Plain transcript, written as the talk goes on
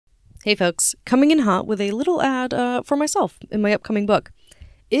Hey folks, coming in hot with a little ad for myself in my upcoming book.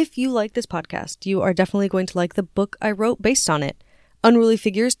 If you like this podcast, you are definitely going to like the book I wrote based on it. Unruly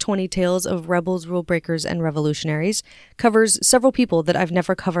Figures, 20 Tales of Rebels, Rule Breakers, and Revolutionaries covers several people that I've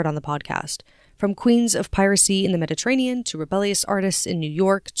never covered on the podcast. From queens of piracy in the Mediterranean to rebellious artists in New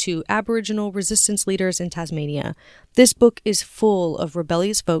York to Aboriginal resistance leaders in Tasmania. This book is full of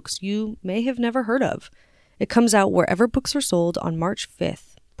rebellious folks you may have never heard of. It comes out wherever books are sold on March 5th.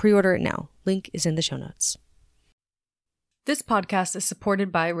 Pre-order it now. Link is in the show notes. This podcast is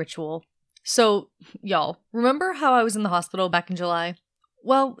supported by Ritual. So, y'all, remember how I was in the hospital back in July?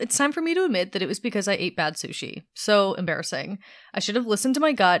 Well, it's time for me to admit that it was because I ate bad sushi. So embarrassing. I should have listened to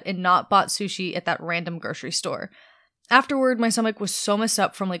my gut and not bought sushi at that random grocery store. Afterward, my stomach was so messed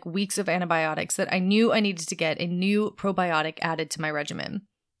up from weeks of antibiotics that I knew I needed to get a new probiotic added to my regimen.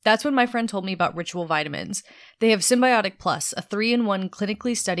 That's when my friend told me about Ritual vitamins. They have Symbiotic Plus, a 3-in-1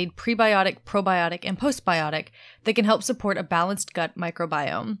 clinically studied prebiotic, probiotic, and postbiotic that can help support a balanced gut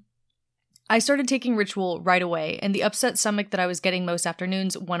microbiome. I started taking Ritual right away, and the upset stomach that I was getting most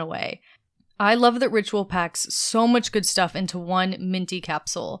afternoons went away. I love that Ritual packs so much good stuff into one minty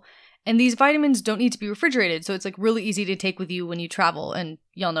capsule. And these vitamins don't need to be refrigerated, so it's really easy to take with you when you travel, and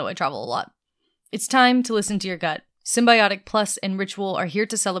y'all know I travel a lot. It's time to listen to your gut. Symbiotic Plus and Ritual are here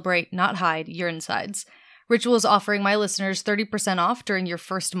to celebrate, not hide, your insides. Ritual is offering my listeners 30% off during your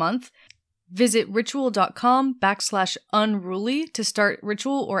first month. Visit ritual.com/unruly to start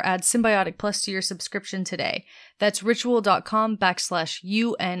Ritual or add Symbiotic Plus to your subscription today. That's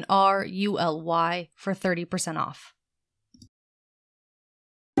ritual.com/UNRULY for 30% off.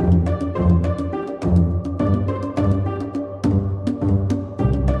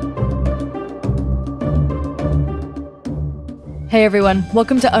 Hey everyone,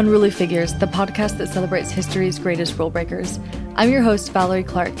 welcome to Unruly Figures, the podcast that celebrates history's greatest rule breakers. I'm your host, Valerie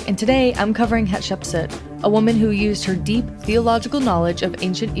Clark, and today I'm covering Hatshepsut, a woman who used her deep theological knowledge of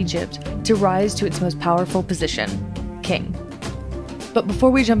ancient Egypt to rise to its most powerful position, king. But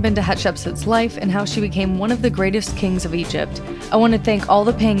before we jump into Hatshepsut's life and how she became one of the greatest kings of Egypt, I want to thank all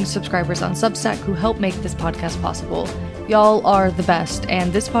the paying subscribers on Substack who help make this podcast possible. Y'all are the best,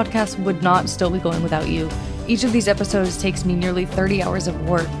 and this podcast would not still be going without you. Each of these episodes takes me nearly 30 hours of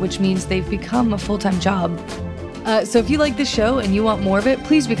work, which means they've become a full-time job. So if you like this show and you want more of it,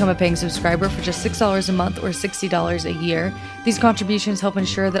 please become a paying subscriber for just $6 a month or $60 a year. These contributions help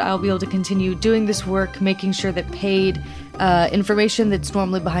ensure that I'll be able to continue doing this work, making sure that paid information that's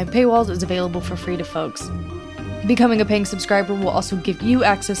normally behind paywalls is available for free to folks. Becoming a paying subscriber will also give you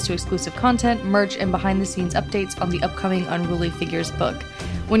access to exclusive content, merch, and behind-the-scenes updates on the upcoming Unruly Figures book.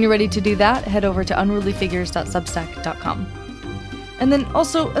 When you're ready to do that, head over to unrulyfigures.substack.com. And then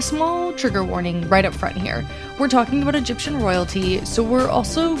also a small trigger warning right up front here. We're talking about Egyptian royalty, so we're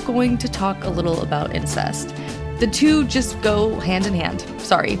also going to talk a little about incest. The two just go hand in hand.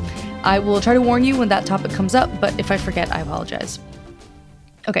 Sorry. I will try to warn you when that topic comes up, but if I forget, I apologize.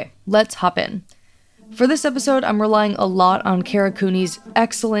 Okay, let's hop in. For this episode, I'm relying a lot on Kara Cooney's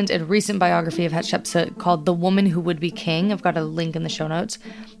excellent and recent biography of Hatshepsut called The Woman Who Would Be King. I've got a link in the show notes.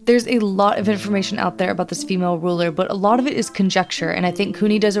 There's a lot of information out there about this female ruler, but a lot of it is conjecture, and I think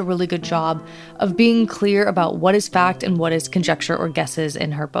Cooney does a really good job of being clear about what is fact and what is conjecture or guesses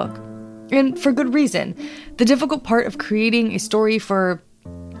in her book. And for good reason. The difficult part of creating a story for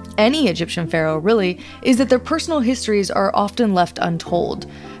any Egyptian pharaoh, really, is that their personal histories are often left untold.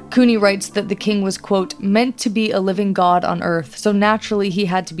 Cooney writes that the king was, quote, meant to be a living god on earth, so naturally he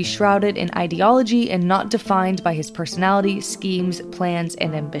had to be shrouded in ideology and not defined by his personality, schemes, plans,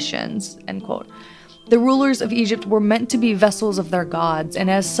 and ambitions, end quote. The rulers of Egypt were meant to be vessels of their gods, and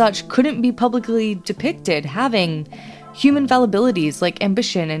as such couldn't be publicly depicted having human fallibilities like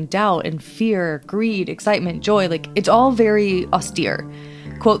ambition and doubt and fear, greed, excitement, joy. It's all very austere.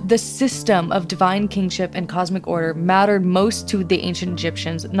 Quote, the system of divine kingship and cosmic order mattered most to the ancient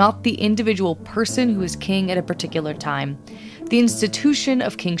Egyptians, not the individual person who was king at a particular time. The institution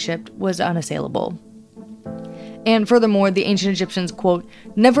of kingship was unassailable. And furthermore, the ancient Egyptians, quote,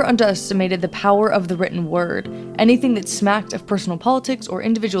 never underestimated the power of the written word. Anything that smacked of personal politics or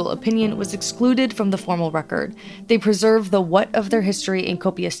individual opinion was excluded from the formal record. They preserved the what of their history in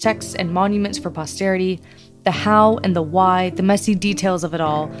copious texts and monuments for posterity. The how and the why, the messy details of it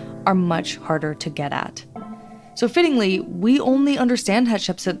all, are much harder to get at. So fittingly, we only understand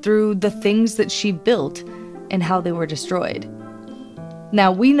Hatshepsut through the things that she built and how they were destroyed.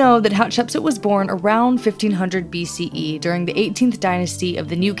 Now, we know that Hatshepsut was born around 1500 BCE during the 18th dynasty of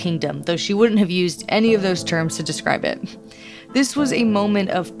the New Kingdom, though she wouldn't have used any of those terms to describe it. This was a moment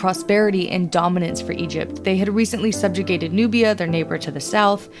of prosperity and dominance for Egypt. They had recently subjugated Nubia, their neighbor to the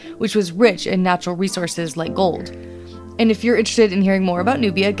south, which was rich in natural resources like gold. And if you're interested in hearing more about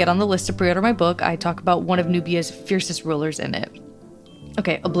Nubia, get on the list to pre-order my book. I talk about one of Nubia's fiercest rulers in it.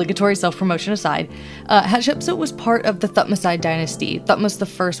 Okay, obligatory self-promotion aside, Hatshepsut was part of the Thutmoside dynasty. Thutmose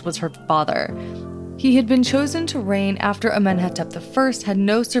I was her father. He had been chosen to reign after Amenhotep I had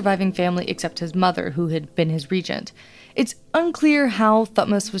no surviving family except his mother, who had been his regent. It's unclear how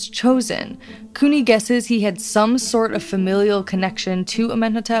Thutmose was chosen. Cooney guesses he had some sort of familial connection to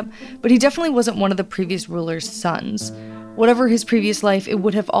Amenhotep, but he definitely wasn't one of the previous ruler's sons. Whatever his previous life, it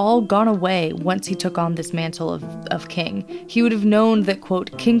would have all gone away once he took on this mantle of king. He would have known that,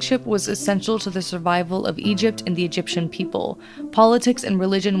 quote, kingship was essential to the survival of Egypt and the Egyptian people. Politics and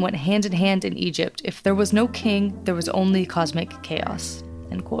religion went hand in hand in Egypt. If there was no king, there was only cosmic chaos,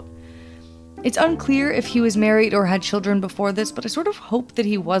 end quote. It's unclear if he was married or had children before this, but I sort of hope that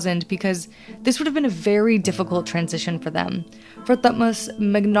he wasn't, because this would have been a very difficult transition for them. For Thutmose,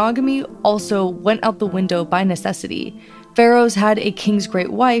 monogamy also went out the window by necessity. Pharaohs had a king's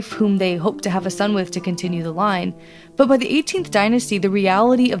great wife, whom they hoped to have a son with to continue the line. But by the 18th dynasty, the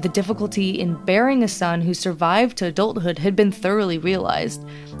reality of the difficulty in bearing a son who survived to adulthood had been thoroughly realized.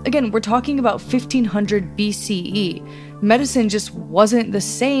 Again, we're talking about 1500 BCE. Medicine just wasn't the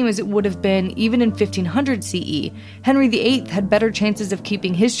same as it would have been even in 1500 CE. Henry VIII had better chances of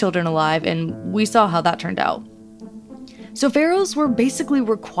keeping his children alive, and we saw how that turned out. So pharaohs were basically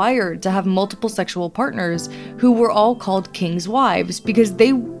required to have multiple sexual partners who were all called king's wives, because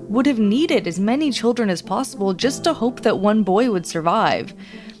they would have needed as many children as possible just to hope that one boy would survive.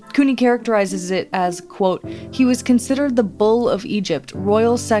 Cooney characterizes it as, quote, he was considered the bull of Egypt.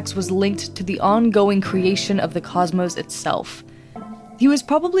 Royal sex was linked to the ongoing creation of the cosmos itself. He was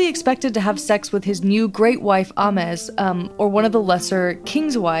probably expected to have sex with his new great wife Ames, or one of the lesser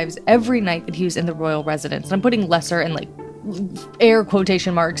king's wives, every night that he was in the royal residence. And I'm putting lesser in like air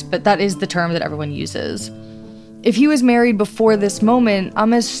quotation marks, but that is the term that everyone uses. If he was married before this moment,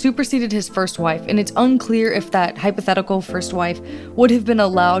 Ames superseded his first wife, and it's unclear if that hypothetical first wife would have been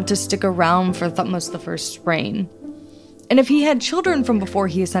allowed to stick around for Thutmose I's reign. And if he had children from before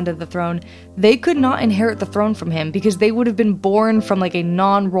he ascended the throne, they could not inherit the throne from him because they would have been born from like a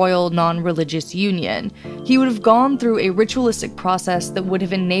non-royal, non-religious union. He would have gone through a ritualistic process that would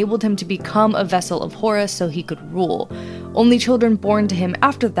have enabled him to become a vessel of Horus so he could rule. Only children born to him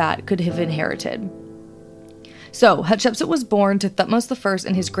after that could have inherited. So, Hatshepsut was born to Thutmose I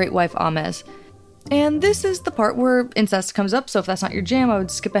and his great wife Ames. And this is the part where incest comes up, so if that's not your jam, I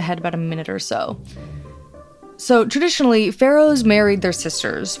would skip ahead about a minute or so. So traditionally, pharaohs married their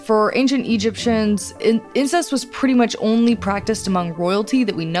sisters. For ancient Egyptians, incest was pretty much only practiced among royalty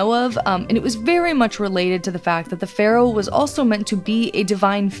that we know of, and it was very much related to the fact that the pharaoh was also meant to be a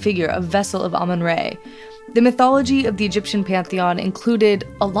divine figure, a vessel of Amun-Re. The mythology of the Egyptian pantheon included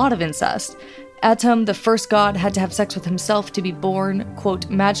a lot of incest. Atum, the first god, had to have sex with himself to be born, quote,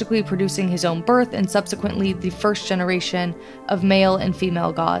 magically producing his own birth and subsequently the first generation of male and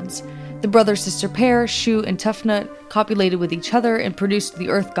female gods. The brother-sister pair, Shu and Tefnut, copulated with each other and produced the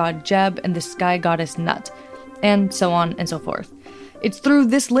earth god Jeb and the sky goddess Nut, and so on and so forth. It's through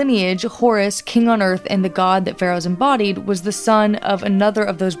this lineage, Horus, king on earth and the god that pharaohs embodied, was the son of another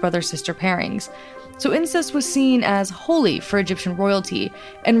of those brother-sister pairings. So incest was seen as holy for Egyptian royalty,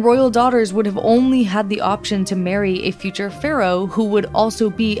 and royal daughters would have only had the option to marry a future pharaoh who would also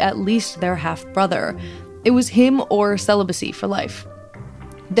be at least their half-brother. It was him or celibacy for life.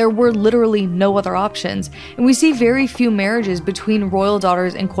 There were literally no other options, and we see very few marriages between royal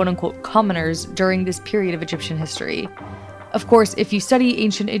daughters and quote-unquote commoners during this period of Egyptian history. Of course, if you study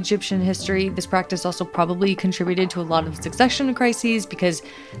ancient Egyptian history, this practice also probably contributed to a lot of succession crises because,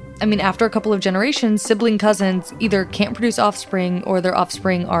 after a couple of generations, sibling cousins either can't produce offspring or their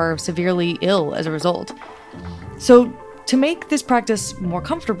offspring are severely ill as a result. So, to make this practice more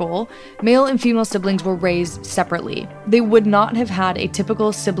comfortable, male and female siblings were raised separately. They would not have had a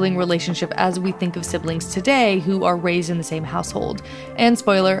typical sibling relationship as we think of siblings today who are raised in the same household. And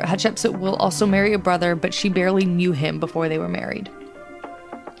spoiler, Hatshepsut will also marry a brother, but she barely knew him before they were married.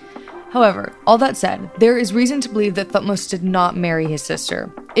 However, all that said, there is reason to believe that Thutmose did not marry his sister.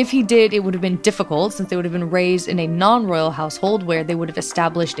 If he did, it would have been difficult since they would have been raised in a non-royal household where they would have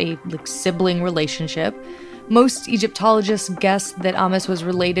established a sibling relationship. Most Egyptologists guess that Ames was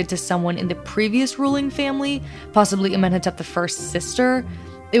related to someone in the previous ruling family, possibly Amenhotep I's sister.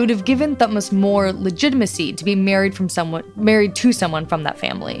 It would have given Thutmose more legitimacy to be married to someone from that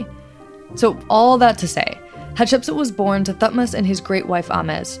family. So all that to say, Hatshepsut was born to Thutmose and his great wife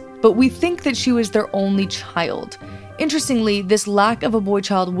Ames, but we think that she was their only child. Interestingly, this lack of a boy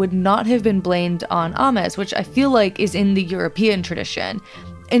child would not have been blamed on Ahmes, which I feel like is in the European tradition.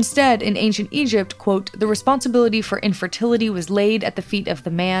 Instead, in ancient Egypt, quote, the responsibility for infertility was laid at the feet of the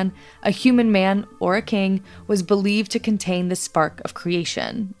man. A human man, or a king, was believed to contain the spark of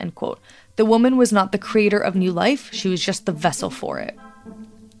creation, end quote. The woman was not the creator of new life, she was just the vessel for it.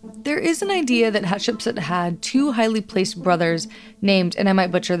 There is an idea that Hatshepsut had two highly placed brothers named, and I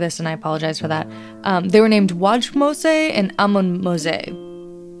might butcher this and I apologize for that, they were named Wajmose and Amonmose.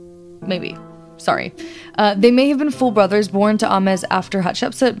 Maybe. Sorry. They may have been full brothers born to Ahmes after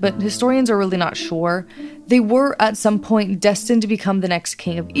Hatshepsut, but historians are really not sure. They were at some point destined to become the next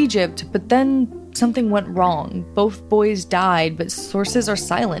king of Egypt, but then something went wrong. Both boys died, but sources are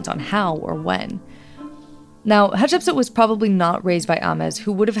silent on how or when. Now, Hatshepsut was probably not raised by Ahmes,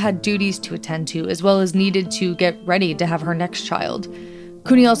 who would have had duties to attend to, as well as needed to get ready to have her next child.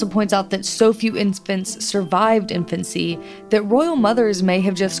 Cooney also points out that so few infants survived infancy that royal mothers may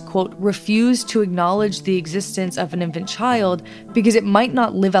have just, quote, refused to acknowledge the existence of an infant child because it might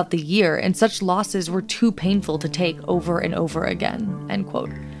not live out the year, and such losses were too painful to take over and over again, end quote.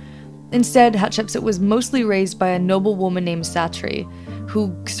 Instead, Hatshepsut was mostly raised by a noble woman named Satri,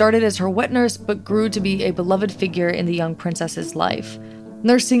 who started as her wet nurse but grew to be a beloved figure in the young princess's life.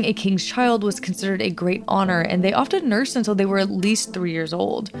 Nursing a king's child was considered a great honor, and they often nursed until they were at least 3 years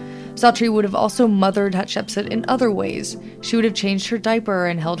old. Satri would have also mothered Hatshepsut in other ways. She would have changed her diaper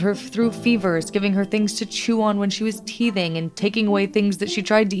and held her through fevers, giving her things to chew on when she was teething and taking away things that she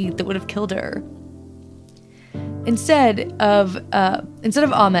tried to eat that would have killed her. Instead of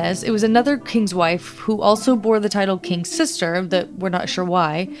Ahmes, it was another king's wife who also bore the title king's sister, that we're not sure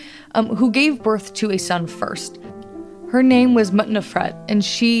why, who gave birth to a son first. Her name was Mutnefret, and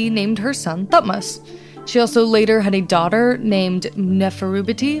she named her son Thutmose. She also later had a daughter named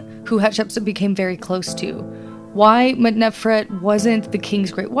Neferubiti, who Hatshepsut became very close to. Why Mutnefret wasn't the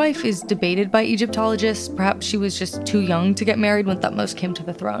king's great wife is debated by Egyptologists. Perhaps she was just too young to get married when Thutmose came to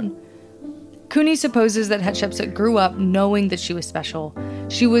the throne. Cooney supposes that Hatshepsut grew up knowing that she was special.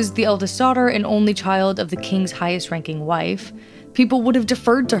 She was the eldest daughter and only child of the king's highest-ranking wife. People would have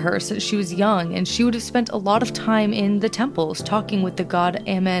deferred to her since she was young, and she would have spent a lot of time in the temples talking with the god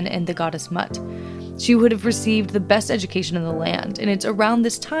Amen and the goddess Mut. She would have received the best education in the land, and it's around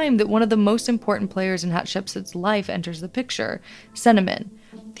this time that one of the most important players in Hatshepsut's life enters the picture, Senemin.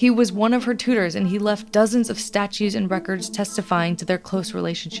 He was one of her tutors, and he left dozens of statues and records testifying to their close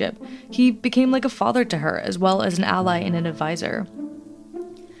relationship. He became like a father to her, as well as an ally and an advisor.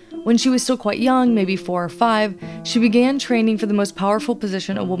 When she was still quite young, maybe 4 or 5, she began training for the most powerful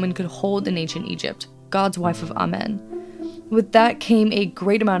position a woman could hold in ancient Egypt, God's wife of Amen. With that came a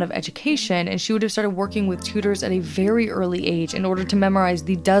great amount of education, and she would have started working with tutors at a very early age in order to memorize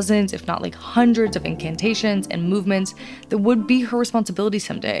the dozens, if not like hundreds, of incantations and movements that would be her responsibility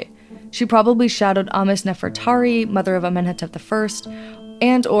someday. She probably shadowed Ahmes Nefertari, mother of Amenhotep I,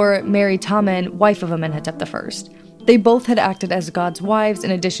 and or Mary Tamen, wife of Amenhotep I. They both had acted as God's wives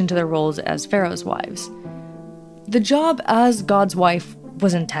in addition to their roles as Pharaoh's wives. The job as God's wife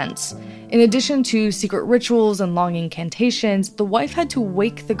was intense. In addition to secret rituals and long incantations, the wife had to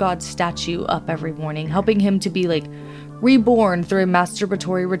wake the god's statue up every morning, helping him to be reborn through a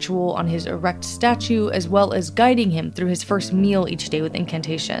masturbatory ritual on his erect statue, as well as guiding him through his first meal each day with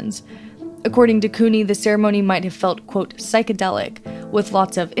incantations. According to Cooney, the ceremony might have felt, quote, psychedelic, with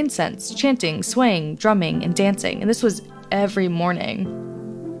lots of incense, chanting, swaying, drumming, and dancing, and this was every morning.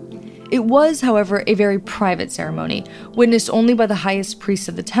 It was, however, a very private ceremony, witnessed only by the highest priests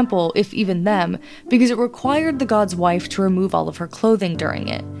of the temple, if even them, because it required the god's wife to remove all of her clothing during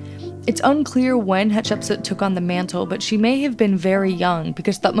it. It's unclear when Hatshepsut took on the mantle, but she may have been very young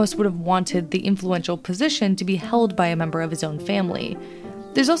because Thutmose would have wanted the influential position to be held by a member of his own family.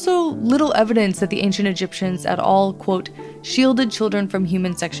 There's also little evidence that the ancient Egyptians at all, quote, shielded children from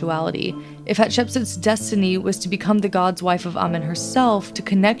human sexuality. If Hatshepsut's destiny was to become the god's wife of Amen herself, to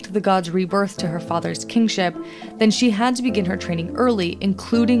connect the god's rebirth to her father's kingship, then she had to begin her training early,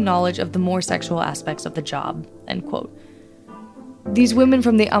 including knowledge of the more sexual aspects of the job, end quote. These women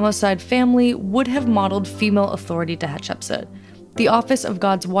from the Amoside family would have modeled female authority to Hatshepsut. The office of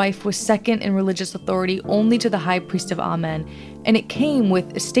God's wife was second in religious authority only to the high priest of Amen, and it came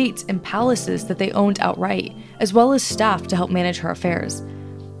with estates and palaces that they owned outright, as well as staff to help manage her affairs.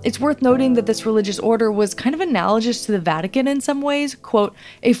 It's worth noting that this religious order was kind of analogous to the Vatican in some ways, quote,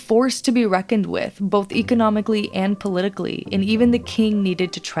 a force to be reckoned with, both economically and politically, and even the king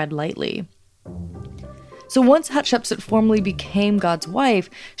needed to tread lightly. So once Hatshepsut formally became God's wife,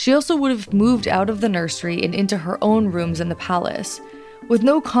 she also would have moved out of the nursery and into her own rooms in the palace. With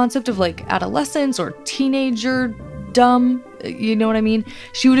no concept of like adolescence or teenager dumb, you know what I mean?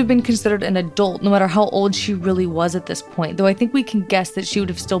 She would have been considered an adult no matter how old she really was at this point, though I think we can guess that she would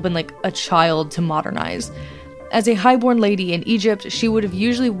have still been like a child to modernize. As a highborn lady in Egypt, she would have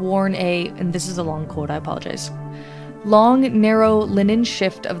usually worn and this is a long quote, I apologize, long, narrow linen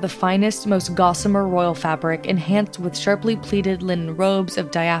shift of the finest, most gossamer royal fabric, enhanced with sharply pleated linen robes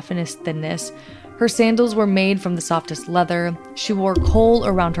of diaphanous thinness. Her sandals were made from the softest leather. She wore kohl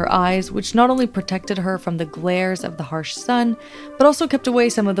around her eyes, which not only protected her from the glares of the harsh sun, but also kept away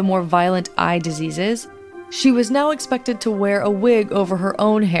some of the more violent eye diseases. She was now expected to wear a wig over her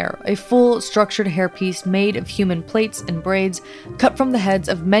own hair, a full, structured hairpiece made of human plaits and braids, cut from the heads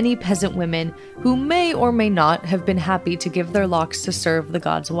of many peasant women who may or may not have been happy to give their locks to serve the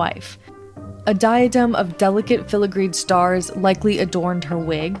god's wife. A diadem of delicate filigreed stars likely adorned her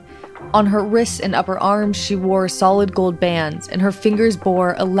wig. On her wrists and upper arms, she wore solid gold bands, and her fingers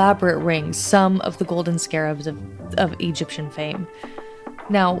bore elaborate rings, some of the golden scarabs of Egyptian fame.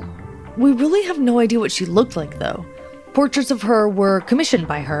 Now, we really have no idea what she looked like, though. Portraits of her were commissioned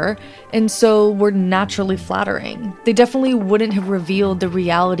by her, and so were naturally flattering. They definitely wouldn't have revealed the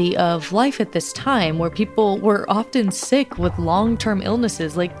reality of life at this time, where people were often sick with long-term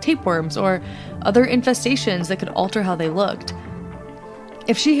illnesses like tapeworms or other infestations that could alter how they looked.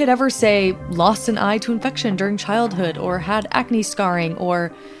 If she had ever, say, lost an eye to infection during childhood, or had acne scarring,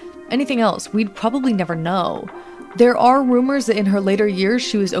 or anything else, we'd probably never know. There are rumors that in her later years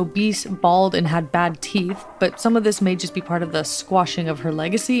she was obese, bald, and had bad teeth, but some of this may just be part of the squashing of her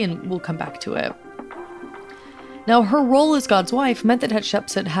legacy, and we'll come back to it. Now, her role as God's wife meant that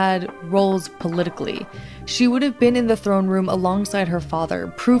Hatshepsut had roles politically. She would have been in the throne room alongside her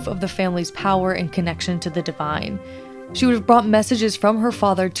father, proof of the family's power and connection to the divine. She would have brought messages from her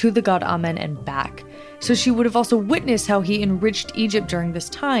father to the god Amen and back. So she would have also witnessed how he enriched Egypt during this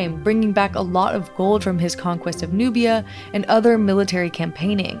time, bringing back a lot of gold from his conquest of Nubia and other military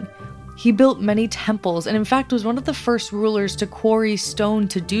campaigning. He built many temples, and in fact was one of the first rulers to quarry stone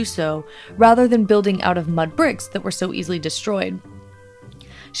to do so, rather than building out of mud bricks that were so easily destroyed.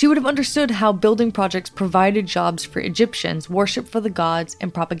 She would have understood how building projects provided jobs for Egyptians, worship for the gods,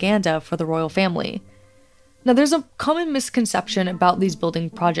 and propaganda for the royal family. Now, there's a common misconception about these building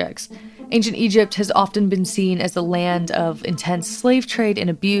projects. Ancient Egypt has often been seen as a land of intense slave trade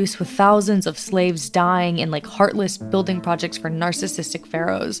and abuse, with thousands of slaves dying in heartless building projects for narcissistic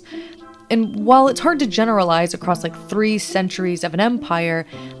pharaohs. And while it's hard to generalize across 3 centuries of an empire,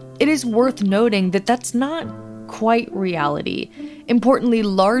 it is worth noting that that's not quite reality. Importantly,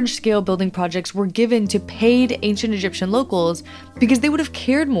 large-scale building projects were given to paid ancient Egyptian locals because they would have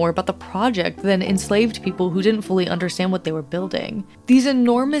cared more about the project than enslaved people who didn't fully understand what they were building. These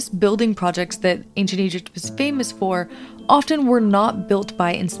enormous building projects that ancient Egypt was famous for often were not built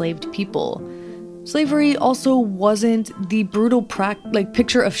by enslaved people. Slavery also wasn't the brutal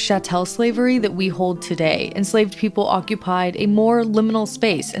picture of chattel slavery that we hold today. Enslaved people occupied a more liminal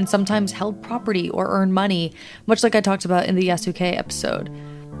space and sometimes held property or earned money, much like I talked about in the Yasuke episode.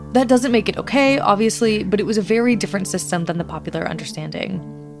 That doesn't make it okay, obviously, but it was a very different system than the popular understanding.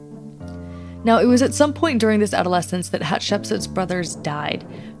 Now, it was at some point during this adolescence that Hatshepsut's brothers died.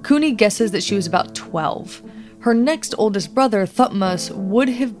 Kuni guesses that she was about 12. Her next oldest brother, Thutmose, would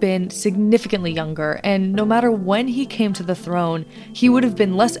have been significantly younger, and no matter when he came to the throne, he would have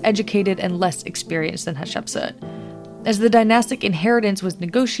been less educated and less experienced than Hatshepsut. As the dynastic inheritance was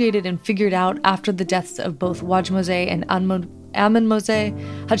negotiated and figured out after the deaths of both Wajmose and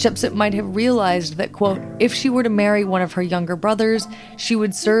Amenmose, Hatshepsut might have realized that, quote, if she were to marry one of her younger brothers, she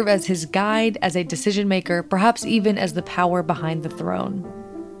would serve as his guide, as a decision-maker, perhaps even as the power behind the throne.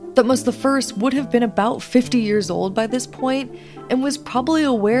 Thutmose I would have been about 50 years old by this point, and was probably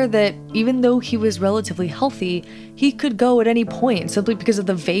aware that even though he was relatively healthy, he could go at any point simply because of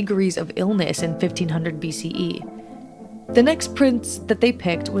the vagaries of illness in 1500 BCE. The next prince that they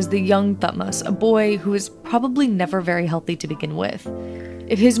picked was the young Thutmose, a boy who was probably never very healthy to begin with.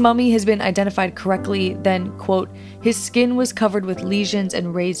 If his mummy has been identified correctly, then, quote, his skin was covered with lesions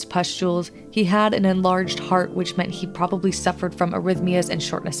and raised pustules, he had an enlarged heart, which meant he probably suffered from arrhythmias and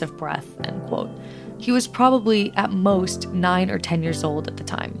shortness of breath, end quote. He was probably, at most, 9 or 10 years old at the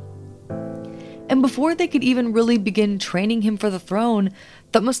time. And before they could even really begin training him for the throne,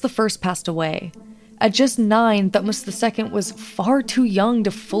 Thutmose I passed away. At just 9, Thutmose II was far too young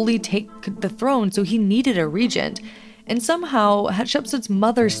to fully take the throne, so he needed a regent. And somehow, Hatshepsut's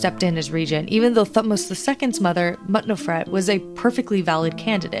mother stepped in as regent, even though Thutmose II's mother, Mutnofret, was a perfectly valid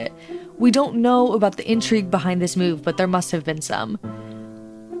candidate. We don't know about the intrigue behind this move, but there must have been some.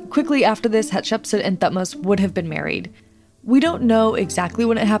 Quickly after this, Hatshepsut and Thutmose would have been married. We don't know exactly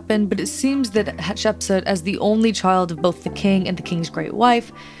when it happened, but it seems that Hatshepsut, as the only child of both the king and the king's great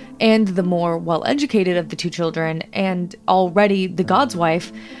wife, and the more well-educated of the two children, and already the god's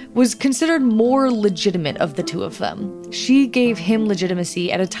wife, was considered more legitimate of the two of them. She gave him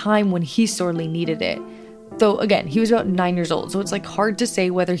legitimacy at a time when he sorely needed it. Though, again, he was about 9 years old, so it's hard to say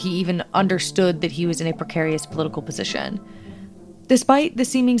whether he even understood that he was in a precarious political position. Despite the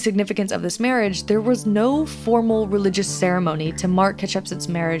seeming significance of this marriage, there was no formal religious ceremony to mark Hatshepsut's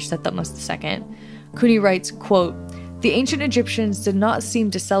marriage to Thutmose II. Cooney writes, quote, "The ancient Egyptians did not seem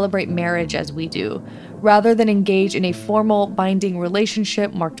to celebrate marriage as we do. Rather than engage in a formal, binding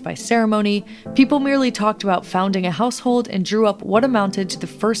relationship marked by ceremony, people merely talked about founding a household and drew up what amounted to the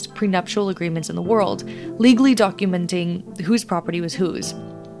first prenuptial agreements in the world, legally documenting whose property was whose.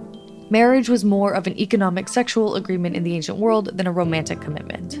 Marriage was more of an economic sexual agreement in the ancient world than a romantic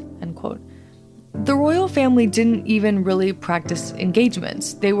commitment." End quote. The royal family didn't even really practice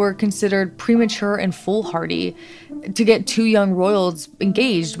engagements. They were considered premature and foolhardy to get two young royals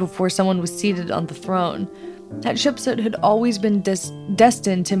engaged before someone was seated on the throne. Hatshepsut had always been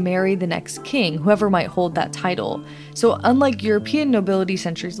destined to marry the next king, whoever might hold that title. So unlike European nobility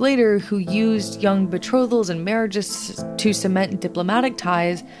centuries later, who used young betrothals and marriages to cement diplomatic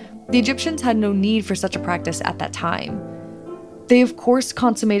ties, the Egyptians had no need for such a practice at that time. They of course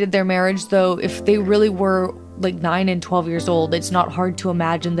consummated their marriage, though if they really were 9 and 12 years old, it's not hard to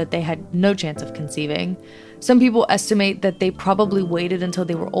imagine that they had no chance of conceiving. Some people estimate that they probably waited until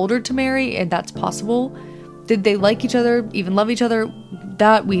they were older to marry, and that's possible. Did they like each other, even love each other?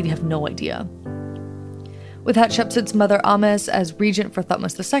 That we have no idea. With Hatshepsut's mother Ames as regent for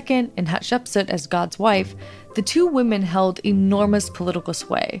Thutmose II and Hatshepsut as God's wife, the two women held enormous political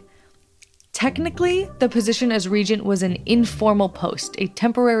sway. Technically, the position as regent was an informal post, a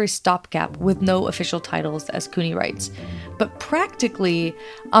temporary stopgap with no official titles, as Cooney writes. But practically,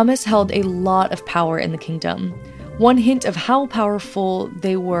 Ames held a lot of power in the kingdom. One hint of how powerful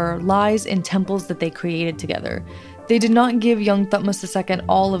they were lies in temples that they created together. They did not give young Thutmose II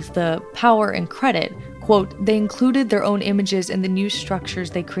all of the power and credit. Quote, "They included their own images in the new structures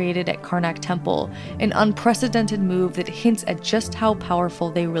they created at Karnak Temple, an unprecedented move that hints at just how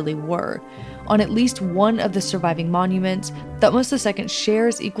powerful they really were. On at least one of the surviving monuments, Thutmose II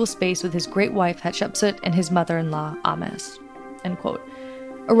shares equal space with his great wife Hatshepsut and his mother-in-law Ames." End quote.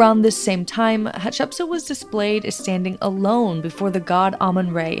 Around this same time, Hatshepsut was displayed as standing alone before the god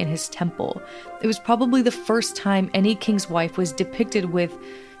Amun-Re in his temple. It was probably the first time any king's wife was depicted with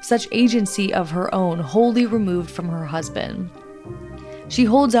such agency of her own, wholly removed from her husband. She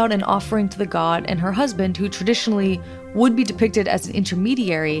holds out an offering to the god, and her husband, who traditionally would be depicted as an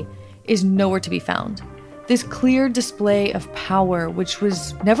intermediary, is nowhere to be found. This clear display of power, which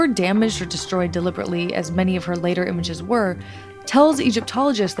was never damaged or destroyed deliberately as many of her later images were, tells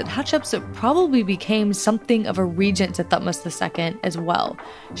Egyptologists that Hatshepsut probably became something of a regent to Thutmose II as well.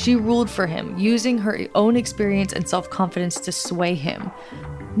 She ruled for him, using her own experience and self-confidence to sway him.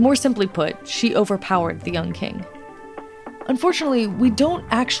 More simply put, she overpowered the young king. Unfortunately, we don't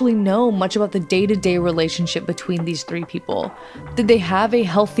actually know much about the day-to-day relationship between these three people. Did they have a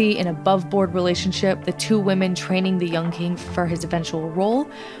healthy and above-board relationship, the two women training the young king for his eventual role?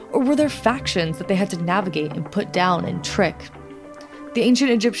 Or were there factions that they had to navigate and put down and trick? The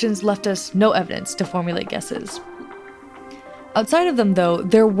ancient Egyptians left us no evidence to formulate guesses. Outside of them, though,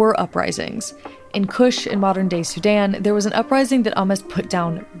 there were uprisings. In Kush, in modern-day Sudan, there was an uprising that Ames put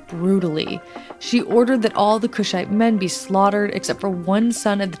down brutally. She ordered that all the Kushite men be slaughtered except for one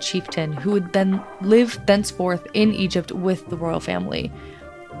son of the chieftain, who would then live thenceforth in Egypt with the royal family.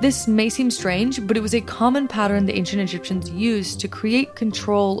 This may seem strange, but it was a common pattern the ancient Egyptians used to create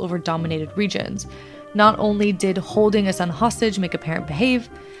control over dominated regions. Not only did holding a son hostage make a parent behave,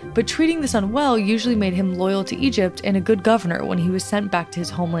 but treating the son well usually made him loyal to Egypt and a good governor when he was sent back to his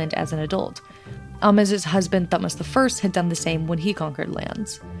homeland as an adult. Ames's husband Thutmose I had done the same when he conquered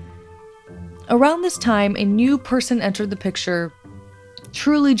lands. Around this time, a new person entered the picture,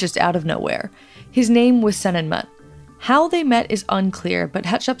 truly just out of nowhere. His name was Senenmut. How they met is unclear, but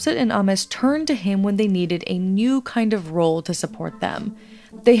Hatshepsut and Ames turned to him when they needed a new kind of role to support them.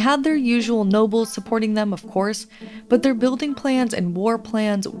 They had their usual nobles supporting them, of course, but their building plans and war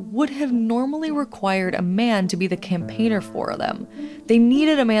plans would have normally required a man to be the campaigner for them. They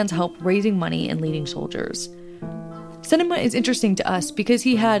needed a man's help raising money and leading soldiers. Senenmut is interesting to us because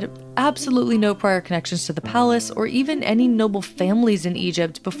he had absolutely no prior connections to the palace or even any noble families in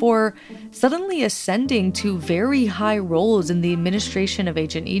Egypt before suddenly ascending to very high roles in the administration of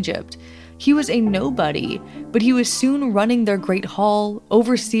ancient Egypt. He was a nobody, but he was soon running their great hall,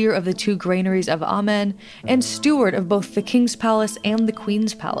 overseer of the 2 granaries of Amen, and steward of both the king's palace and the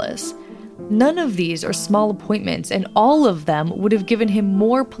queen's palace. None of these are small appointments, and all of them would have given him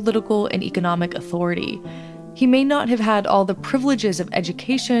more political and economic authority. He may not have had all the privileges of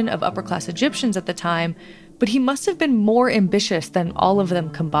education of upper-class Egyptians at the time, but he must have been more ambitious than all of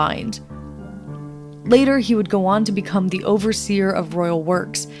them combined. Later, he would go on to become the overseer of royal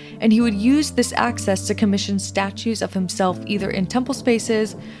works, and he would use this access to commission statues of himself either in temple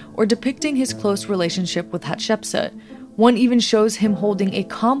spaces or depicting his close relationship with Hatshepsut. One even shows him holding a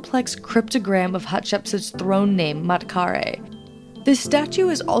complex cryptogram of Hatshepsut's throne name, Matkare. This statue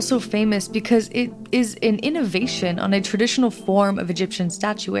is also famous because it is an innovation on a traditional form of Egyptian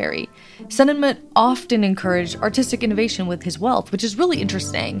statuary. Senenmut often encouraged artistic innovation with his wealth, which is really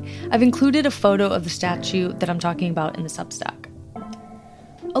interesting. I've included a photo of the statue that I'm talking about in the Substack.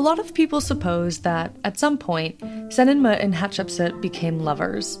 A lot of people suppose that, at some point, Senenmut and Hatshepsut became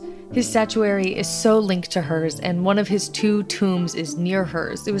lovers. His statuary is so linked to hers, and one of his 2 tombs is near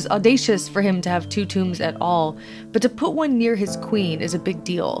hers. It was audacious for him to have 2 tombs at all, but to put one near his queen is a big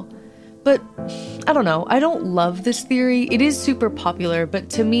deal. But, I don't know, I don't love this theory. It is super popular, but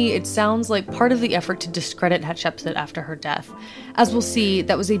to me it sounds like part of the effort to discredit Hatshepsut after her death. As we'll see,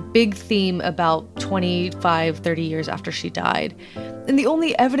 that was a big theme about 25, 30 years after she died. And the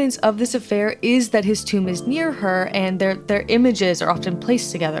only evidence of this affair is that his tomb is near her, and their images are often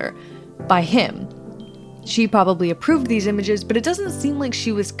placed together by him. She probably approved these images, but it doesn't seem like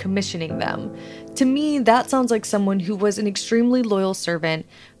she was commissioning them. To me, that sounds like someone who was an extremely loyal servant,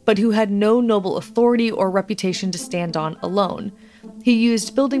 but who had no noble authority or reputation to stand on alone. He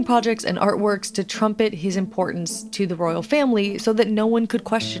used building projects and artworks to trumpet his importance to the royal family so that no one could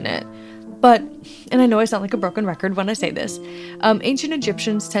question it. But, and I know I sound like a broken record when I say this, ancient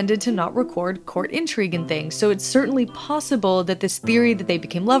Egyptians tended to not record court intrigue and things, so it's certainly possible that this theory that they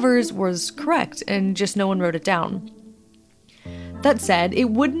became lovers was correct and just no one wrote it down. That said,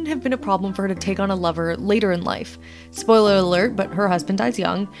 it wouldn't have been a problem for her to take on a lover later in life. Spoiler alert, but her husband dies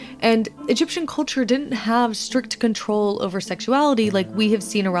young, and Egyptian culture didn't have strict control over sexuality like we have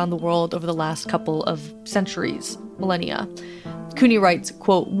seen around the world over the last couple of centuries, millennia. Cooney writes,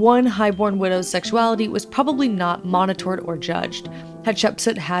 quote, "One highborn widow's sexuality was probably not monitored or judged.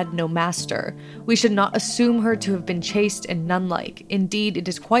 Hatshepsut had no master. We should not assume her to have been chaste and nun-like. Indeed, it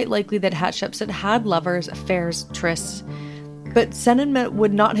is quite likely that Hatshepsut had lovers, affairs, trysts. But Senenmut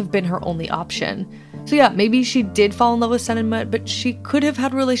would not have been her only option. So yeah, maybe she did fall in love with Senenmut, but she could have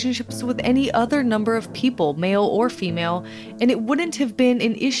had relationships with any other number of people, male or female, and it wouldn't have been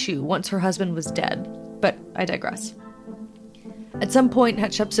an issue once her husband was dead. But I digress. At some point,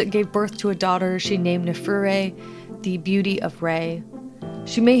 Hatshepsut gave birth to a daughter she named Neferre, the beauty of Re.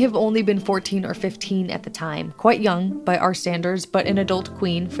 She may have only been 14 or 15 at the time, quite young by our standards, but an adult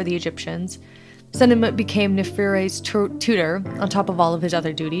queen for the Egyptians. Senenmut became Neferre's tutor, on top of all of his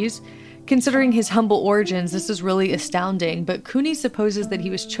other duties. Considering his humble origins, this is really astounding, but Cooney supposes that he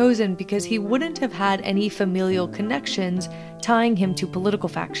was chosen because he wouldn't have had any familial connections tying him to political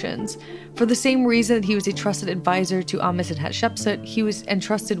factions. For the same reason that he was a trusted advisor to Ahmes and Hatshepsut, he was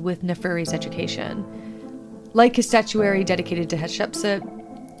entrusted with Neferre's education. Like his statuary dedicated to Hatshepsut,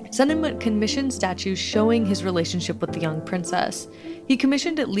 Senenmut commissioned statues showing his relationship with the young princess. He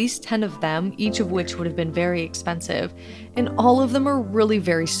commissioned at least 10 of them, each of which would have been very expensive, and all of them are really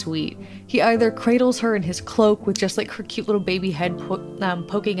very sweet. He either cradles her in his cloak with just like her cute little baby head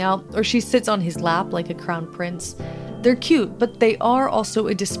poking out, or she sits on his lap like a crown prince. They're cute, but they are also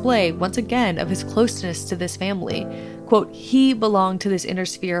a display, once again, of his closeness to this family. Quote, "He belonged to this inner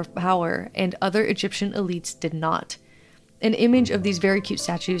sphere of power, and other Egyptian elites did not." An image of these very cute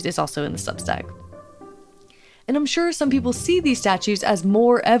statues is also in the Substack. And I'm sure some people see these statues as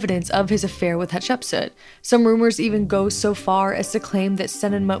more evidence of his affair with Hatshepsut. Some rumors even go so far as to claim that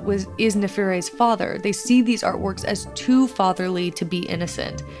Senenmut is Neferre's father. They see these artworks as too fatherly to be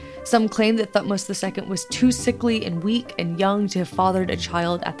innocent. Some claim that Thutmose II was too sickly and weak and young to have fathered a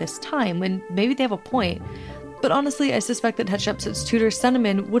child at this time, and maybe they have a point. But honestly, I suspect that Hatshepsut's tutor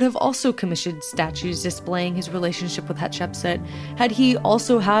Senemin would have also commissioned statues displaying his relationship with Hatshepsut had he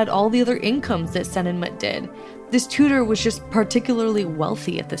also had all the other incomes that Senenmut did. This tutor was just particularly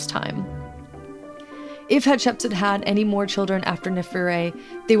wealthy at this time. If Hatshepsut had any more children after Neferre,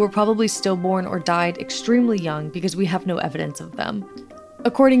 they were probably stillborn or died extremely young because we have no evidence of them.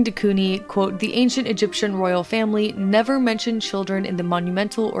 According to Cooney, quote, "The ancient Egyptian royal family never mentioned children in the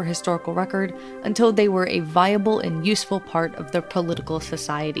monumental or historical record until they were a viable and useful part of their political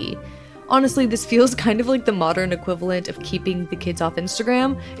society. Honestly, this feels kind of like the modern equivalent of keeping the kids off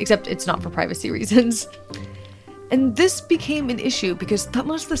Instagram, except it's not for privacy reasons. And this became an issue because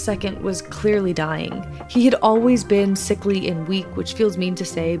Thutmose II was clearly dying. He had always been sickly and weak, which feels mean to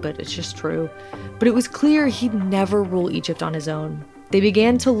say, but it's just true. But it was clear he'd never rule Egypt on his own. They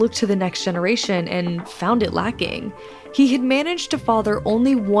began to look to the next generation and found it lacking. He had managed to father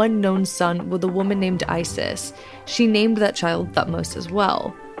only one known son with a woman named Isis. She named that child Thutmose as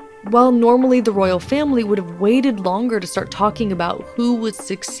well. While normally the royal family would have waited longer to start talking about who would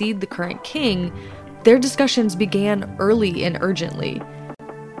succeed the current king, their discussions began early and urgently.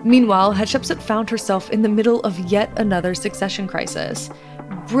 Meanwhile, Hatshepsut found herself in the middle of yet another succession crisis.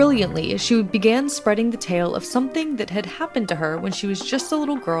 Brilliantly, she began spreading the tale of something that had happened to her when she was just a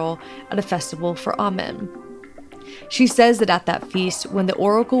little girl at a festival for Amen. She says that at that feast, when the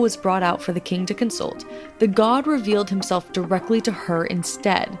oracle was brought out for the king to consult, the god revealed himself directly to her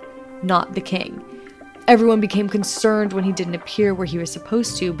instead, not the king. Everyone became concerned when he didn't appear where he was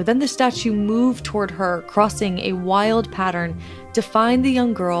supposed to, but then the statue moved toward her, crossing a wild pattern to find the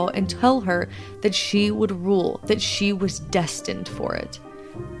young girl and tell her that she would rule, that she was destined for it.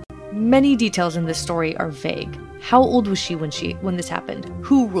 Many details in this story are vague. How old was she when this happened?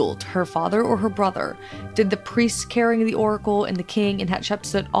 Who ruled, her father or her brother? Did the priests carrying the oracle and the king and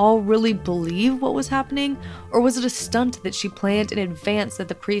Hatshepsut all really believe what was happening? Or was it a stunt that she planned in advance that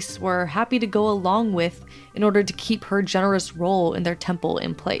the priests were happy to go along with in order to keep her generous role in their temple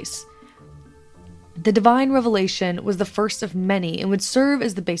in place? The divine revelation was the first of many and would serve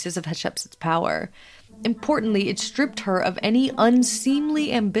as the basis of Hatshepsut's power. Importantly, it stripped her of any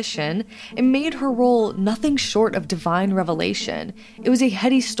unseemly ambition and made her role nothing short of divine revelation. It was a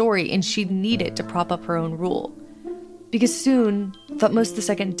heady story and she'd need it to prop up her own rule. Because soon, Thutmose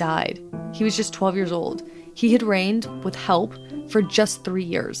II died. He was just 12 years old. He had reigned, with help, for just 3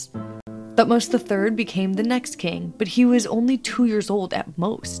 years. Thutmose III became the next king, but he was only 2 years old at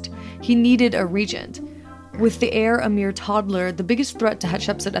most. He needed a regent. With the heir a mere toddler, the biggest threat to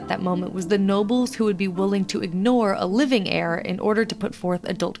Hatshepsut at that moment was the nobles who would be willing to ignore a living heir in order to put forth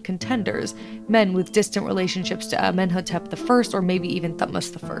adult contenders, men with distant relationships to Amenhotep I or maybe even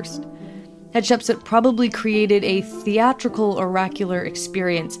Thutmose I. Hatshepsut probably created a theatrical oracular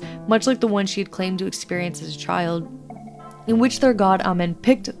experience, much like the one she had claimed to experience as a child, in which their god Amen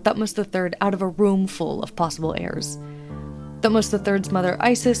picked Thutmose III out of a room full of possible heirs. Thutmose III's mother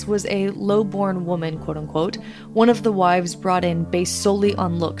Isis was a low-born woman, quote-unquote, one of the wives brought in based solely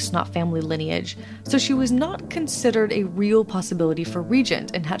on looks, not family lineage, so she was not considered a real possibility for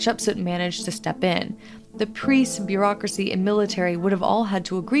regent, and Hatshepsut managed to step in. The priests, bureaucracy, and military would have all had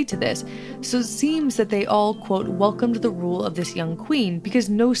to agree to this, so it seems that they all, quote, welcomed the rule of this young queen because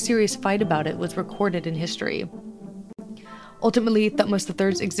no serious fight about it was recorded in history. Ultimately, Thutmose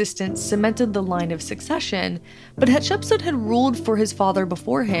III's existence cemented the line of succession, but Hatshepsut had ruled for his father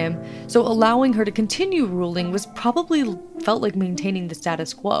before him, so allowing her to continue ruling was probably felt like maintaining the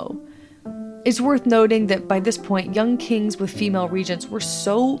status quo. It's worth noting that by this point, young kings with female regents were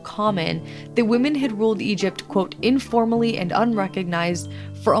so common that women had ruled Egypt, quote, informally and unrecognized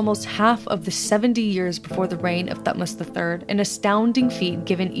for almost half of the 70 years before the reign of Thutmose III, an astounding feat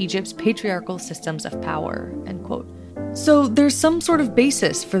given Egypt's patriarchal systems of power, end quote. So there's some sort of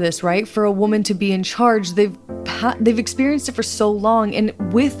basis for this, right? For a woman to be in charge. They've experienced it for so long, and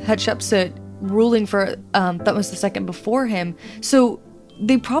with Hatshepsut ruling for Thutmose II before him, so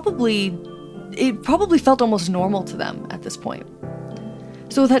it probably felt almost normal to them at this point.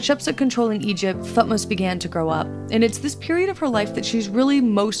 So with Hatshepsut controlling Egypt, Thutmose began to grow up, and it's this period of her life that she's really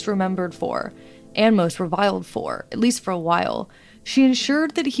most remembered for, and most reviled for, at least for a while. She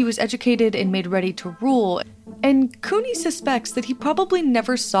ensured that he was educated and made ready to rule, and Cooney suspects that he probably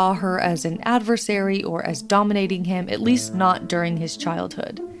never saw her as an adversary or as dominating him, at least not during his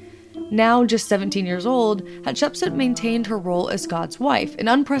childhood. Now just 17 years old, Hatshepsut maintained her role as God's wife, an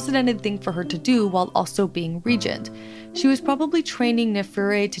unprecedented thing for her to do while also being regent. She was probably training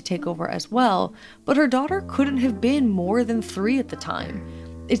Neferre to take over as well, but her daughter couldn't have been more than 3 at the time.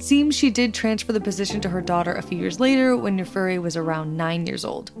 It seems she did transfer the position to her daughter a few years later when Neferre was around 9 years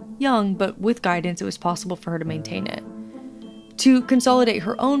old. Young, but with guidance it was possible for her to maintain it. To consolidate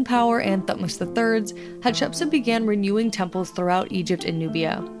her own power and Thutmose III's, Hatshepsut began renewing temples throughout Egypt and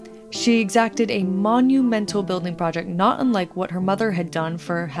Nubia. She exacted a monumental building project not unlike what her mother had done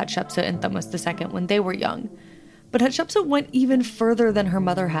for Hatshepsut and Thutmose II when they were young. But Hatshepsut went even further than her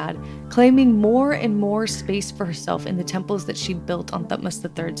mother had, claiming more and more space for herself in the temples that she built on Thutmose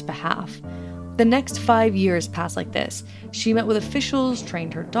III's behalf. The next 5 years passed like this. She met with officials,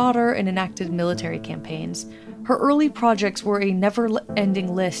 trained her daughter, and enacted military campaigns. Her early projects were a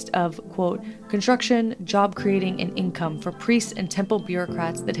never-ending list of, quote, construction, job creating, and income for priests and temple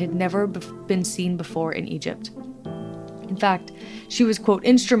bureaucrats that had never been seen before in Egypt. In fact, she was, quote,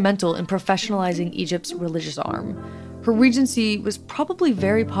 instrumental in professionalizing Egypt's religious arm. Her regency was probably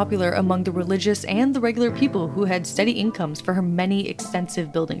very popular among the religious and the regular people who had steady incomes for her many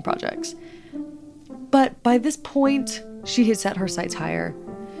extensive building projects. But by this point, she had set her sights higher.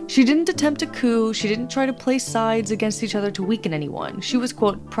 She didn't attempt a coup, she didn't try to play sides against each other to weaken anyone. She was,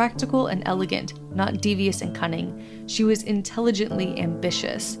 quote, practical and elegant, not devious and cunning. She was intelligently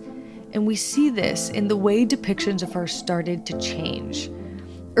ambitious. And we see this in the way depictions of her started to change.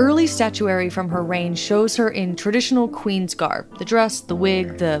 Early statuary from her reign shows her in traditional queen's garb, the dress, the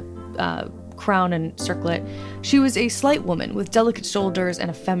wig, the crown and circlet. She was a slight woman with delicate shoulders and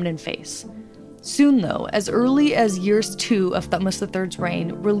a feminine face. Soon, though, as early as years 2 of Thutmose III's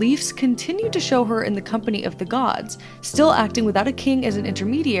reign, reliefs continued to show her in the company of the gods, still acting without a king as an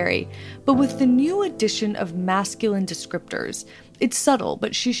intermediary, but with the new addition of masculine descriptors. It's subtle,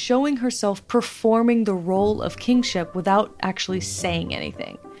 but she's showing herself performing the role of kingship without actually saying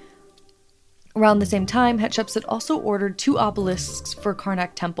anything. Around the same time, Hatshepsut also ordered 2 obelisks for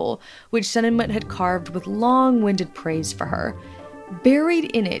Karnak Temple, which Senenmut had carved with long-winded praise for her. Buried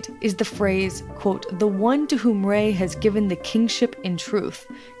in it is the phrase, quote, the one to whom Re has given the kingship in truth,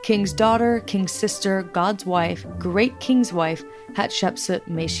 king's daughter, king's sister, God's wife, great king's wife, Hatshepsut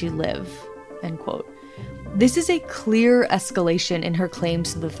may she live, end quote. This is a clear escalation in her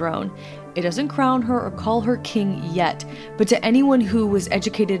claims to the throne. It doesn't crown her or call her king yet, but to anyone who was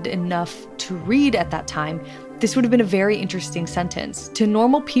educated enough to read at that time, this would have been a very interesting sentence. To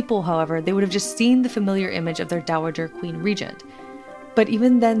normal people, however, they would have just seen the familiar image of their dowager queen regent. But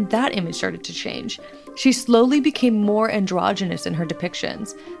even then, that image started to change. She slowly became more androgynous in her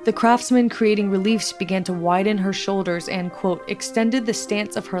depictions. The craftsmen creating reliefs began to widen her shoulders and, quote, extended the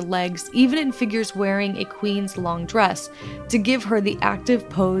stance of her legs, even in figures wearing a queen's long dress, to give her the active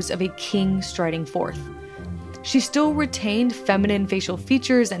pose of a king striding forth. She still retained feminine facial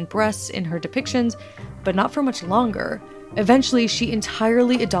features and breasts in her depictions, but not for much longer. Eventually, she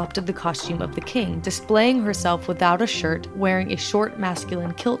entirely adopted the costume of the king, displaying herself without a shirt, wearing a short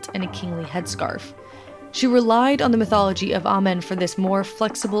masculine kilt and a kingly headscarf. She relied on the mythology of Amen for this more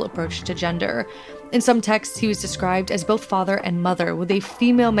flexible approach to gender. In some texts, he was described as both father and mother, with a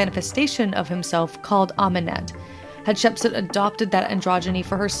female manifestation of himself called Amenet. Hatshepsut adopted that androgyny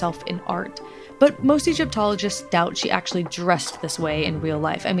for herself in art. But most Egyptologists doubt she actually dressed this way in real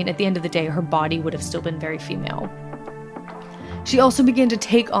life. I mean, at the end of the day, her body would have still been very female. She also began to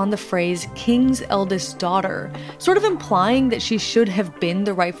take on the phrase king's eldest daughter, sort of implying that she should have been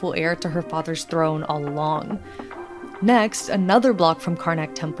the rightful heir to her father's throne all along. Next, another block from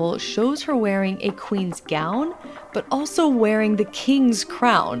Karnak Temple shows her wearing a queen's gown, but also wearing the king's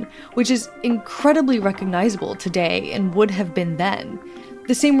crown, which is incredibly recognizable today and would have been then.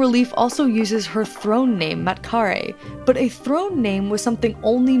 The same relief also uses her throne name, Matkare, but a throne name was something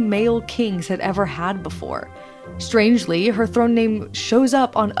only male kings had ever had before. Strangely, her throne name shows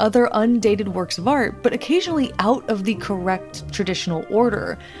up on other undated works of art, but occasionally out of the correct traditional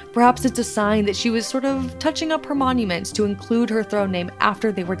order. Perhaps it's a sign that she was sort of touching up her monuments to include her throne name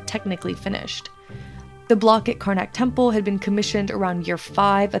after they were technically finished. The block at Karnak Temple had been commissioned around year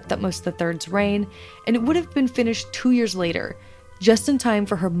 5 at Thutmose III's reign, and it would have been finished 2 years later, just in time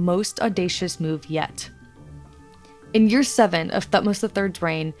for her most audacious move yet. In year 7 of Thutmose III's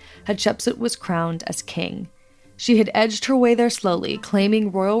reign, Hatshepsut was crowned as king. She had edged her way there slowly,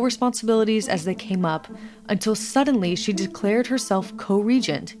 claiming royal responsibilities as they came up, until suddenly she declared herself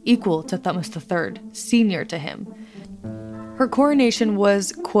co-regent, equal to Thutmose III, senior to him. Her coronation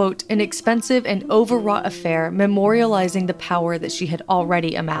was, quote, an expensive and overwrought affair memorializing the power that she had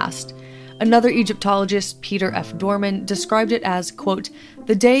already amassed. Another Egyptologist, Peter F. Dorman, described it as, quote,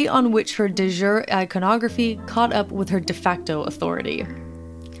 the day on which her de jure iconography caught up with her de facto authority.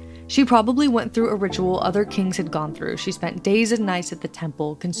 She probably went through a ritual other kings had gone through. She spent days and nights at the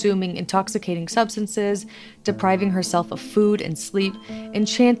temple, consuming intoxicating substances, depriving herself of food and sleep, and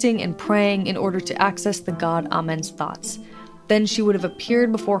chanting and praying in order to access the god Amen's thoughts. Then she would have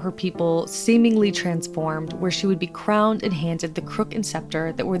appeared before her people, seemingly transformed, where she would be crowned and handed the crook and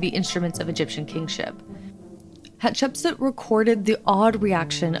scepter that were the instruments of Egyptian kingship. Hatshepsut recorded the odd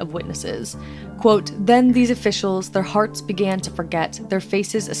reaction of witnesses. Quote, then these officials, their hearts began to forget, their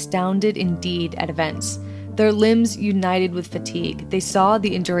faces astounded indeed at events. Their limbs united with fatigue. They saw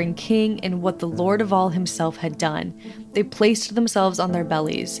the enduring king and what the Lord of all himself had done. They placed themselves on their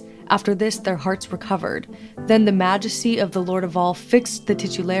bellies. After this, their hearts recovered. Then the majesty of the Lord of all fixed the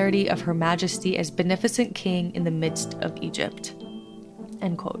titularity of her majesty as beneficent king in the midst of Egypt."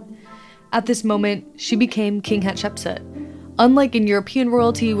 End quote. At this moment, she became King Hatshepsut. Unlike in European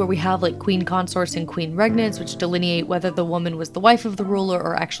royalty, where we have like queen consorts and queen regnants, which delineate whether the woman was the wife of the ruler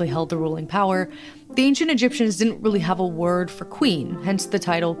or actually held the ruling power, the ancient Egyptians didn't really have a word for queen, hence the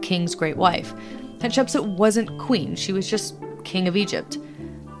title King's Great Wife. Hatshepsut wasn't queen, she was just king of Egypt.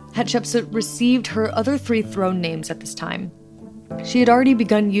 Hatshepsut received her other 3 throne names at this time. She had already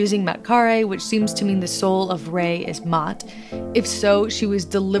begun using Matkare, which seems to mean the soul of Re is Mat. If so, she was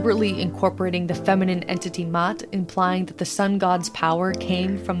deliberately incorporating the feminine entity Mat, implying that the sun god's power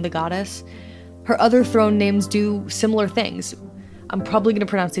came from the goddess. Her other throne names do similar things. I'm probably going to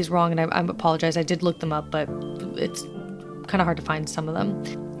pronounce these wrong, and I apologize. I did look them up, but it's kind of hard to find some of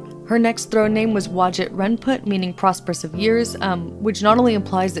them. Her next throne name was Wadjet Renput, meaning prosperous of years, which not only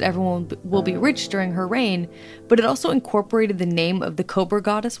implies that everyone will be rich during her reign, but it also incorporated the name of the cobra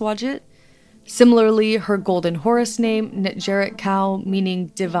goddess Wadjet. Similarly, her golden Horus name, Netjeret Kau,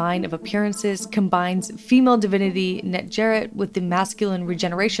 meaning divine of appearances, combines female divinity Netjeret with the masculine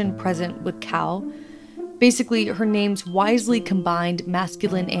regeneration present with Kau. Basically, her names wisely combined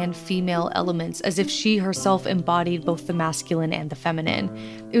masculine and female elements as if she herself embodied both the masculine and the feminine.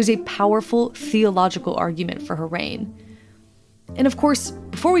 It was a powerful theological argument for her reign. And of course,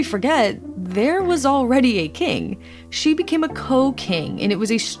 before we forget, there was already a king. She became a co-king, and it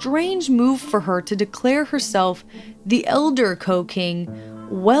was a strange move for her to declare herself the elder co-king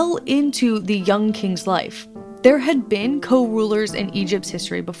well into the young king's life. There had been co-rulers in Egypt's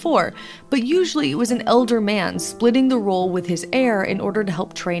history before, but usually it was an elder man splitting the role with his heir in order to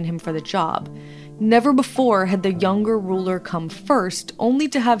help train him for the job. Never before had the younger ruler come first, only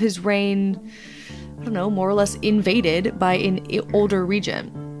to have his reign, more or less invaded by an older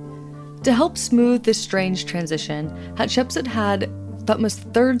regent. To help smooth this strange transition, Hatshepsut had Thutmose's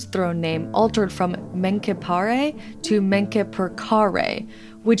third throne name altered from Menkepare to Menkeperkare,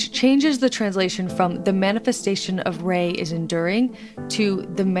 which changes the translation from the manifestation of Re is enduring to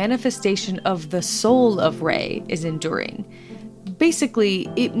the manifestation of the soul of Re is enduring. Basically,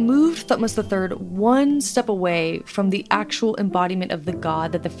 it moved Thutmose III one step away from the actual embodiment of the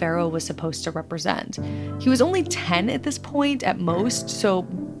god that the pharaoh was supposed to represent. He was only 10 at this point at most, so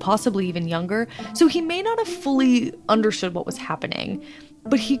possibly even younger, so he may not have fully understood what was happening.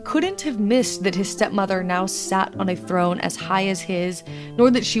 But he couldn't have missed that his stepmother now sat on a throne as high as his,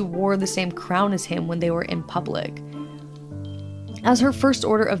 nor that she wore the same crown as him when they were in public. As her first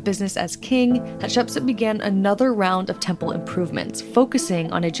order of business as king, Hatshepsut began another round of temple improvements,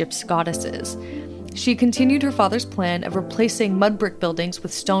 focusing on Egypt's goddesses. She continued her father's plan of replacing mud brick buildings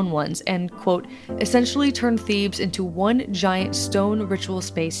with stone ones and, quote, essentially turned Thebes into one giant stone ritual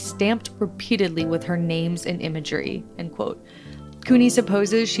space stamped repeatedly with her names and imagery, end quote. Cooney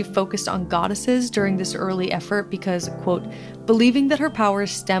supposes she focused on goddesses during this early effort because, quote, believing that her powers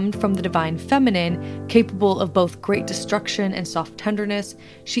stemmed from the divine feminine, capable of both great destruction and soft tenderness,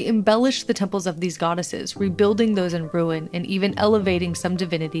 she embellished the temples of these goddesses, rebuilding those in ruin and even elevating some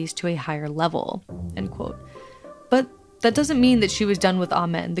divinities to a higher level, end quote. But that doesn't mean that she was done with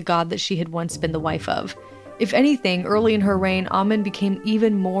Amen, the god that she had once been the wife of. If anything, early in her reign, Amen became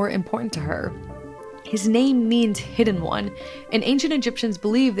even more important to her. His name means hidden one, and ancient Egyptians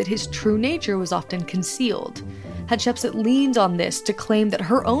believed that his true nature was often concealed. Hatshepsut leaned on this to claim that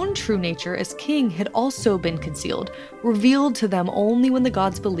her own true nature as king had also been concealed, revealed to them only when the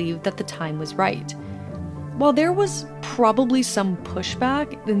gods believed that the time was right. While there was probably some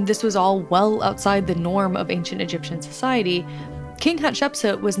pushback, and this was all well outside the norm of ancient Egyptian society, King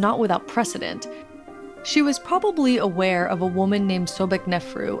Hatshepsut was not without precedent. She was probably aware of a woman named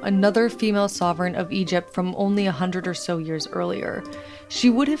Sobeknefru, another female sovereign of Egypt from only 100 or so years earlier.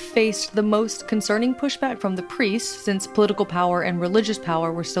 She would have faced the most concerning pushback from the priests, since political power and religious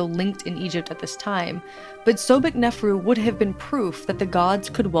power were so linked in Egypt at this time, but Sobeknefru would have been proof that the gods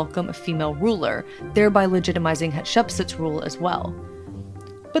could welcome a female ruler, thereby legitimizing Hatshepsut's rule as well.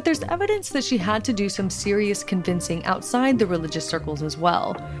 But there's evidence that she had to do some serious convincing outside the religious circles as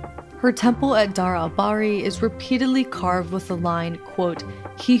well. Her temple at Dar al-Bahri is repeatedly carved with the line, quote,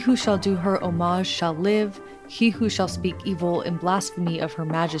 he who shall do her homage shall live, he who shall speak evil in blasphemy of her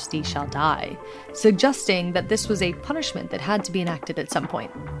majesty shall die, suggesting that this was a punishment that had to be enacted at some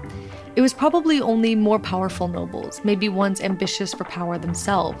point. It was probably only more powerful nobles, maybe ones ambitious for power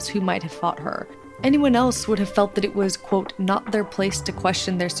themselves, who might have fought her. Anyone else would have felt that it was, quote, not their place to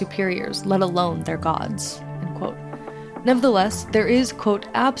question their superiors, let alone their gods, end quote. Nevertheless, there is, quote,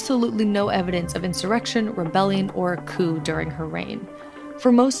 absolutely no evidence of insurrection, rebellion, or a coup during her reign.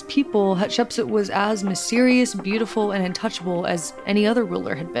 For most people, Hatshepsut was as mysterious, beautiful, and untouchable as any other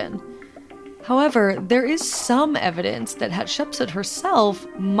ruler had been. However, there is some evidence that Hatshepsut herself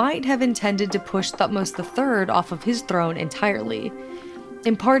might have intended to push Thutmose III off of his throne entirely.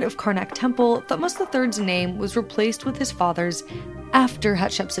 In part of Karnak Temple, Thutmose III's name was replaced with his father's after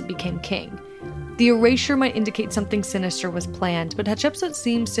Hatshepsut became king. The erasure might indicate something sinister was planned, but Hatshepsut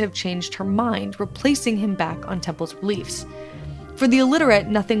seems to have changed her mind, replacing him back on Temple's reliefs. For the illiterate,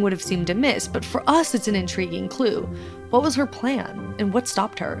 nothing would have seemed amiss, but for us it's an intriguing clue. What was her plan, and what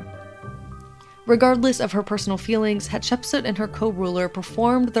stopped her? Regardless of her personal feelings, Hatshepsut and her co-ruler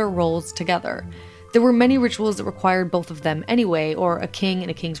performed their roles together. There were many rituals that required both of them anyway, or a king and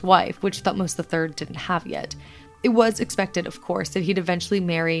a king's wife, which Thutmose III didn't have yet. It was expected, of course, that he'd eventually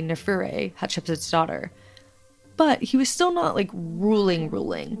marry Neferre, Hatshepsut's daughter. But he was still not,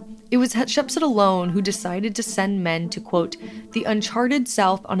 ruling. It was Hatshepsut alone who decided to send men to, quote, the uncharted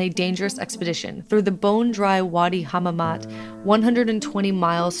south on a dangerous expedition through the bone-dry Wadi Hammamat, 120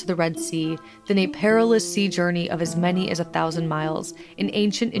 miles to the Red Sea, then a perilous sea journey of as many as 1,000 miles, an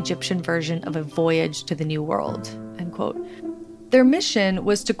ancient Egyptian version of a voyage to the New World, end quote. Their mission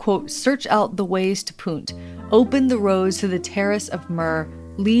was to, quote, search out the ways to Punt, open the roads to the terrace of Mur,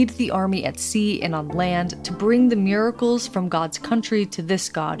 lead the army at sea and on land to bring the miracles from God's country to this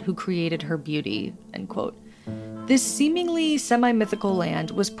God who created her beauty, end quote. This seemingly semi-mythical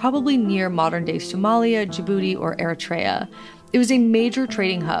land was probably near modern-day Somalia, Djibouti, or Eritrea. It was a major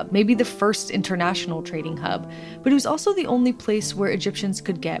trading hub, maybe the first international trading hub, but it was also the only place where Egyptians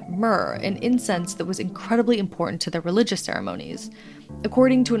could get myrrh, an incense that was incredibly important to their religious ceremonies.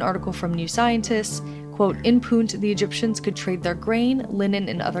 According to an article from New Scientist, quote, in Punt, the Egyptians could trade their grain, linen,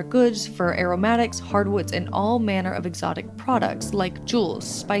 and other goods for aromatics, hardwoods, and all manner of exotic products like jewels,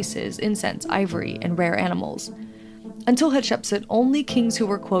 spices, incense, ivory, and rare animals. Until Hatshepsut, only kings who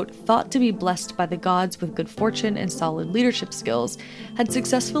were, quote, thought to be blessed by the gods with good fortune and solid leadership skills had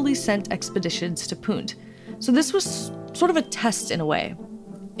successfully sent expeditions to Punt. So this was sort of a test in a way,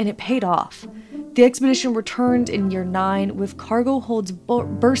 and it paid off. The expedition returned in year 9 with cargo holds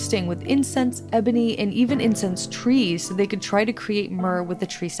bursting with incense, ebony, and even incense trees so they could try to create myrrh with the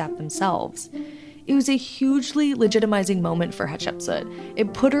tree sap themselves. It was a hugely legitimizing moment for Hatshepsut.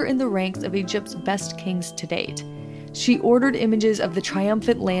 It put her in the ranks of Egypt's best kings to date. She ordered images of the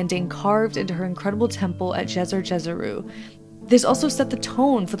triumphant landing carved into her incredible temple at Djeser Djeseru. This also set the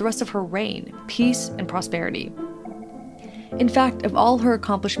tone for the rest of her reign, peace and prosperity. In fact, of all her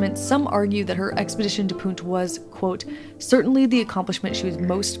accomplishments, some argue that her expedition to Punt was, quote, certainly the accomplishment she was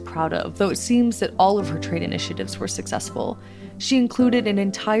most proud of, though it seems that all of her trade initiatives were successful. She included an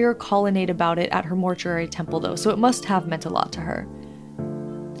entire colonnade about it at her mortuary temple, though, so it must have meant a lot to her.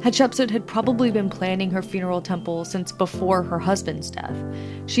 Hatshepsut had probably been planning her funeral temple since before her husband's death.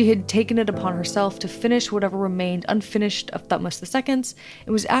 She had taken it upon herself to finish whatever remained unfinished of Thutmose II's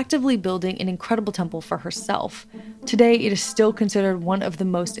and was actively building an incredible temple for herself. Today, it is still considered one of the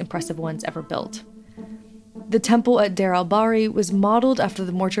most impressive ones ever built. The temple at Deir al-Bahri was modeled after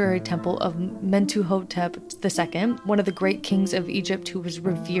the mortuary temple of Mentuhotep II, one of the great kings of Egypt who was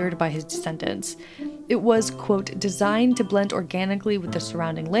revered by his descendants. It was, quote, designed to blend organically with the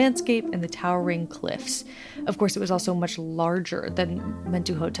surrounding landscape and the towering cliffs. Of course, it was also much larger than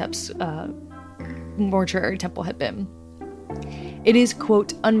Mentuhotep's mortuary temple had been. It is,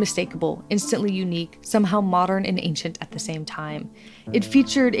 quote, unmistakable, instantly unique, somehow modern and ancient at the same time. It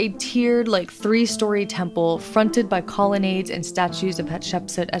featured a tiered, 3-story temple fronted by colonnades and statues of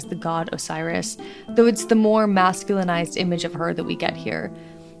Hatshepsut as the god Osiris, though it's the more masculinized image of her that we get here.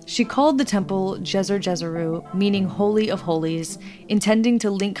 She called the temple Djeser Djeseru, meaning Holy of Holies, intending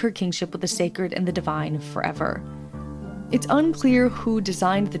to link her kingship with the sacred and the divine forever. It's unclear who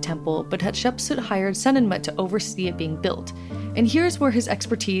designed the temple, but Hatshepsut hired Senenmut to oversee it being built. And here's where his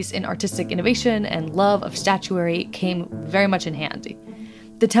expertise in artistic innovation and love of statuary came very much in handy.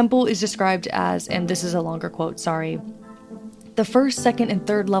 The temple is described as, and this is a longer quote, the first, second, and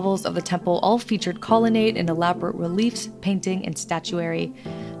third levels of the temple all featured colonnade and elaborate reliefs, painting, and statuary.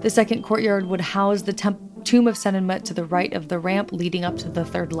 The second courtyard would house the tomb of Senenmut to the right of the ramp leading up to the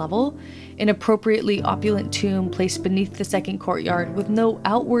third level, an appropriately opulent tomb placed beneath the second courtyard with no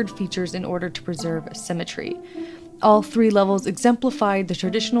outward features in order to preserve symmetry. All 3 levels exemplified the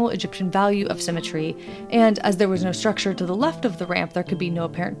traditional Egyptian value of symmetry, and as there was no structure to the left of the ramp, there could be no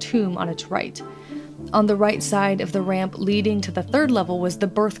apparent tomb on its right. On the right side of the ramp leading to the third level was the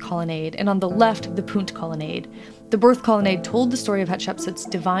birth colonnade, and on the left, the Punt colonnade. The birth colonnade told the story of Hatshepsut's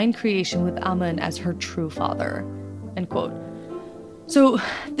divine creation with Amun as her true father. End quote. So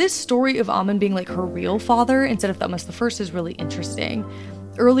this story of Amun being her real father instead of Thutmose I is really interesting.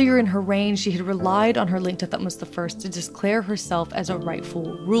 Earlier in her reign, she had relied on her link to Thutmose I to declare herself as a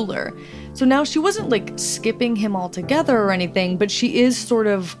rightful ruler. So now she wasn't like skipping him altogether or anything, but she is sort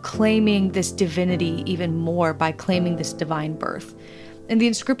of claiming this divinity even more by claiming this divine birth. And the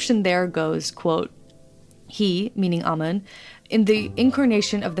inscription there goes, quote, "He," meaning Amun, "in the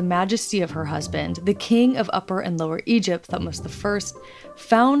incarnation of the majesty of her husband, the king of Upper and Lower Egypt, Thutmose I,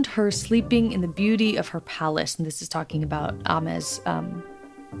 found her sleeping in the beauty of her palace." And this is talking about Amez,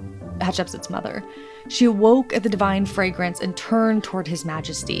 Hatshepsut's mother. "She awoke at the divine fragrance and turned toward his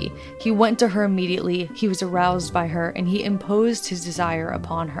majesty. He went to her immediately, he was aroused by her, and he imposed his desire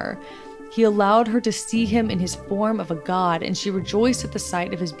upon her. He allowed her to see him in his form of a god, and she rejoiced at the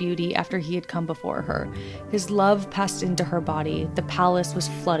sight of his beauty after he had come before her. His love passed into her body. The palace was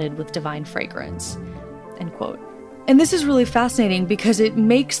flooded with divine fragrance." End quote. And this is really fascinating because it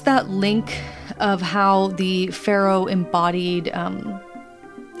makes that link of how the pharaoh embodied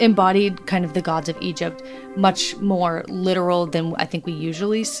kind of the gods of Egypt much more literal than I think we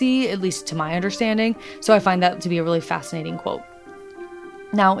usually see, at least to my understanding. So I find that to be a really fascinating quote.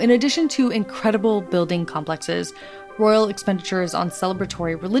 Now, in addition to incredible building complexes, royal expenditures on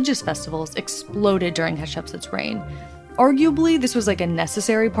celebratory religious festivals exploded during Hatshepsut's reign. Arguably, this was like a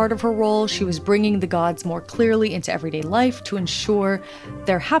necessary part of her role. She was bringing the gods more clearly into everyday life to ensure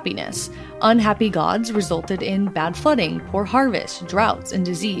their happiness. Unhappy gods resulted in bad flooding, poor harvest, droughts, and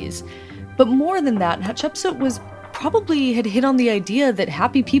disease. But more than that, Hatshepsut probably had hit on the idea that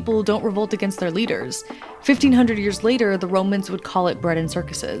happy people don't revolt against their leaders. 1,500 years later, the Romans would call it bread and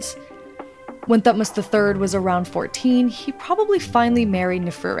circuses. When Thutmose III was around 14, he probably finally married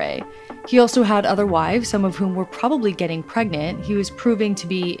Neferre. He also had other wives, some of whom were probably getting pregnant. He was proving to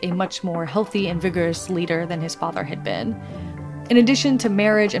be a much more healthy and vigorous leader than his father had been. In addition to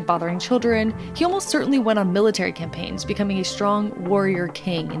marriage and fathering children, he almost certainly went on military campaigns, becoming a strong warrior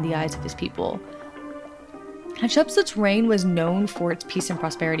king in the eyes of his people. Hatshepsut's reign was known for its peace and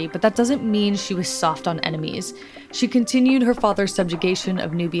prosperity, but that doesn't mean she was soft on enemies. She continued her father's subjugation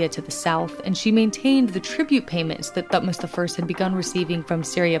of Nubia to the south, and she maintained the tribute payments that Thutmose I had begun receiving from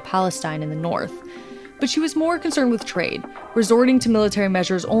Syria-Palestine in the north. But she was more concerned with trade, resorting to military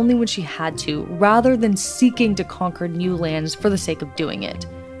measures only when she had to, rather than seeking to conquer new lands for the sake of doing it.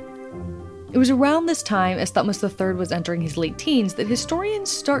 It was around this time, as Thutmose III was entering his late teens, that historians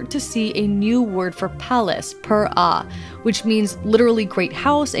start to see a new word for palace, per-a, which means literally great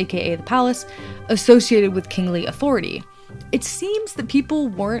house, aka the palace, associated with kingly authority. It seems that people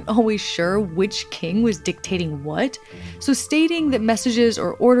weren't always sure which king was dictating what, so stating that messages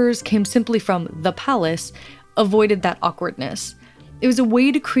or orders came simply from the palace avoided that awkwardness. It was a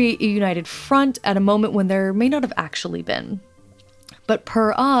way to create a united front at a moment when there may not have actually been. But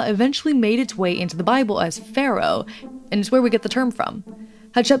per-a eventually made its way into the Bible as pharaoh, and it's where we get the term from.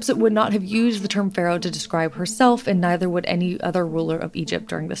 Hatshepsut would not have used the term pharaoh to describe herself, and neither would any other ruler of Egypt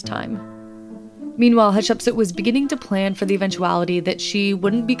during this time. Meanwhile, Hatshepsut was beginning to plan for the eventuality that she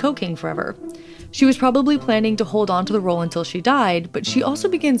wouldn't be co-king forever. She was probably planning to hold on to the role until she died, but she also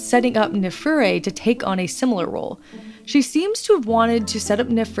began setting up Neferre to take on a similar role. She seems to have wanted to set up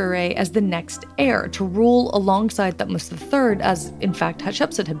Neferre as the next heir, to rule alongside Thutmose III, as in fact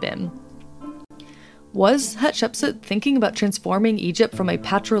Hatshepsut had been. Was Hatshepsut thinking about transforming Egypt from a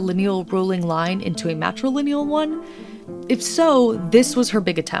patrilineal ruling line into a matrilineal one? If so, this was her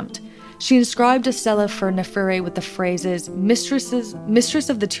big attempt. She inscribed a stela for Neferre with the phrases mistress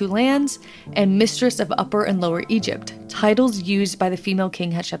of the two lands and mistress of Upper and Lower Egypt, titles used by the female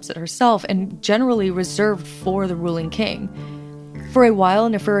king Hatshepsut herself and generally reserved for the ruling king. For a while,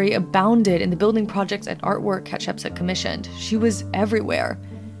 Neferre abounded in the building projects and artwork Hatshepsut commissioned. She was everywhere.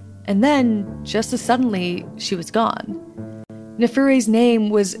 And then, just as suddenly, she was gone. Neferre's name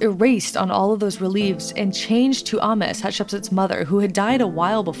was erased on all of those reliefs and changed to Ames, Hatshepsut's mother, who had died a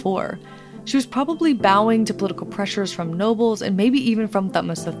while before. She was probably bowing to political pressures from nobles and maybe even from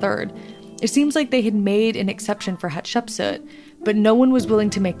Thutmose III. It seems like they had made an exception for Hatshepsut, but no one was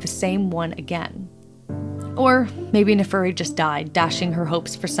willing to make the same one again. Or maybe Neferre just died, dashing her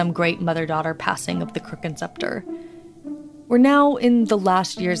hopes for some great mother-daughter passing of the crook and scepter. We're now in the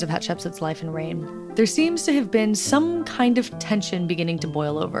last years of Hatshepsut's life and reign. There seems to have been some kind of tension beginning to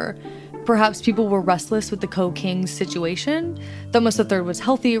boil over. Perhaps people were restless with the co-king's situation. Thutmose III was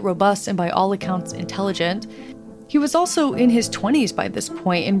healthy, robust, and by all accounts intelligent. He was also in his 20s by this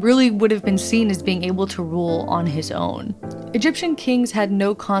point and really would have been seen as being able to rule on his own. Egyptian kings had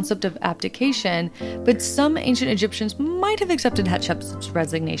no concept of abdication, but some ancient Egyptians might have accepted Hatshepsut's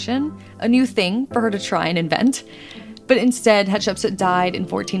resignation, a new thing for her to try and invent. But instead, Hatshepsut died in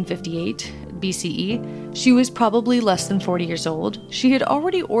 1458, BCE, she was probably less than 40 years old. She had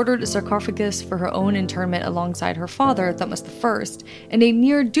already ordered a sarcophagus for her own interment alongside her father, Thutmose I, and a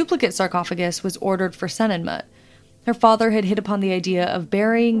near-duplicate sarcophagus was ordered for Senenmut. Her father had hit upon the idea of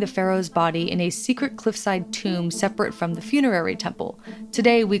burying the pharaoh's body in a secret cliffside tomb separate from the funerary temple.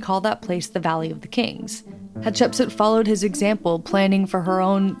 Today, we call that place the Valley of the Kings. Hatshepsut followed his example, planning for her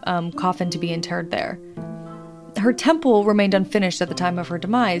own coffin to be interred there. Her temple remained unfinished at the time of her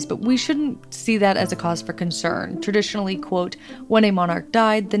demise, but we shouldn't see that as a cause for concern. Traditionally, quote, when a monarch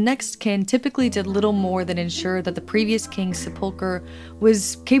died, the next kin typically did little more than ensure that the previous king's sepulchre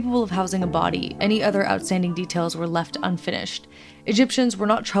was capable of housing a body. Any other outstanding details were left unfinished. Egyptians were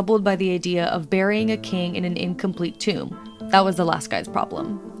not troubled by the idea of burying a king in an incomplete tomb. That was the last guy's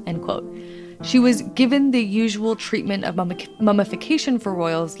problem, end quote. She was given the usual treatment of mummification for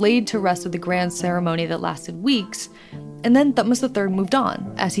royals, laid to rest with a grand ceremony that lasted weeks, and then Thutmose III moved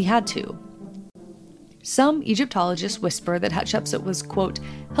on, as he had to. Some Egyptologists whisper that Hatshepsut was, quote,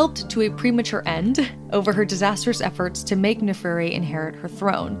 helped to a premature end over her disastrous efforts to make Neferre inherit her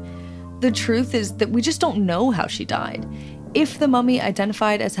throne. The truth is that we just don't know how she died. If the mummy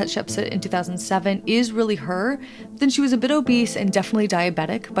identified as Hatshepsut in 2007 is really her, then she was a bit obese and definitely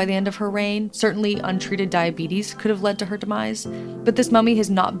diabetic by the end of her reign. Certainly untreated diabetes could have led to her demise, but this mummy has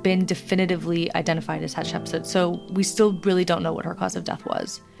not been definitively identified as Hatshepsut, so we still really don't know what her cause of death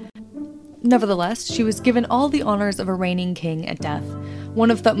was. Nevertheless, she was given all the honors of a reigning king at death.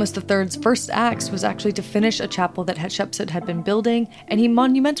 One of Thutmose III's first acts was actually to finish a chapel that Hatshepsut had been building, and he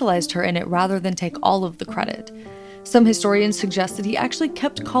monumentalized her in it rather than take all of the credit. Some historians suggest that he actually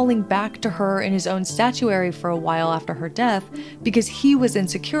kept calling back to her in his own statuary for a while after her death because he was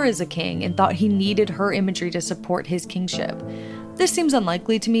insecure as a king and thought he needed her imagery to support his kingship. This seems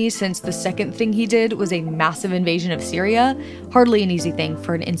unlikely to me since the second thing he did was a massive invasion of Syria, hardly an easy thing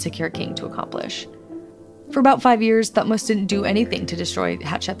for an insecure king to accomplish. For about 5 years, Thutmose didn't do anything to destroy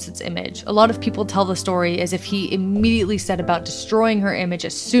Hatshepsut's image. A lot of people tell the story as if he immediately set about destroying her image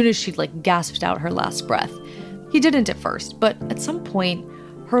as soon as she'd gasped out her last breath. He didn't at first, but at some point,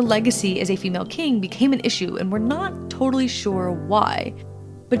 her legacy as a female king became an issue, and we're not totally sure why.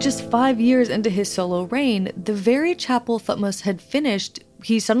 But just 5 years into his solo reign, the very chapel Thutmose had finished,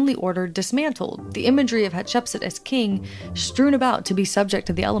 he suddenly ordered dismantled, the imagery of Hatshepsut as king strewn about to be subject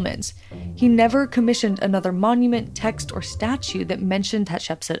to the elements. He never commissioned another monument, text, or statue that mentioned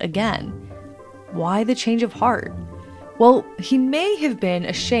Hatshepsut again. Why the change of heart? Well, he may have been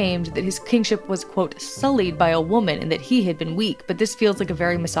ashamed that his kingship was, quote, sullied by a woman and that he had been weak, but this feels like a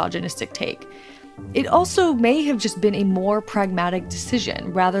very misogynistic take. It also may have just been a more pragmatic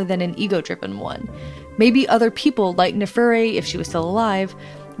decision rather than an ego-driven one. Maybe other people, like Neferre, if she was still alive,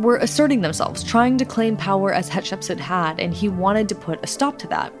 were asserting themselves, trying to claim power as Hatshepsut had, and he wanted to put a stop to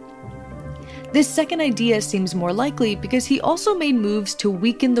that. This second idea seems more likely because he also made moves to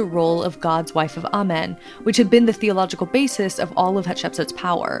weaken the role of God's wife of Amen, which had been the theological basis of all of Hatshepsut's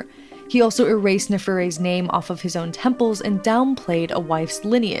power. He also erased Neferre's name off of his own temples and downplayed a wife's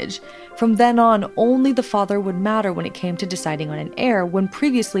lineage. From then on, only the father would matter when it came to deciding on an heir, when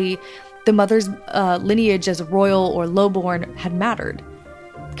previously the mother's lineage as royal or lowborn had mattered.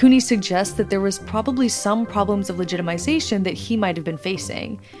 Cooney suggests that there was probably some problems of legitimization that he might have been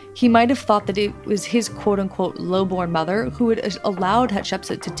facing. He might have thought that it was his quote-unquote lowborn mother who had allowed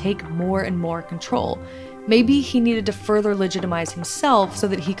Hatshepsut to take more and more control. Maybe he needed to further legitimize himself so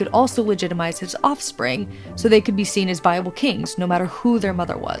that he could also legitimize his offspring, so they could be seen as viable kings, no matter who their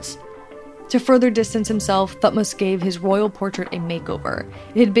mother was. To further distance himself, Thutmose gave his royal portrait a makeover.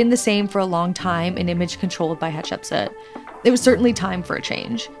 It had been the same for a long time, an image controlled by Hatshepsut. It was certainly time for a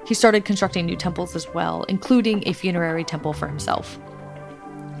change. He started constructing new temples as well, including a funerary temple for himself.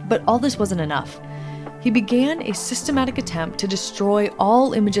 But all this wasn't enough. He began a systematic attempt to destroy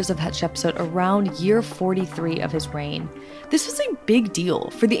all images of Hatshepsut around year 43 of his reign. This was a big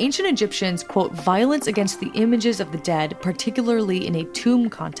deal. For the ancient Egyptians, quote, violence against the images of the dead, particularly in a tomb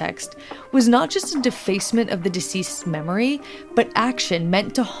context, was not just a defacement of the deceased's memory, but action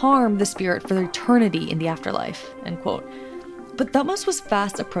meant to harm the spirit for eternity in the afterlife, end quote. But Thutmose was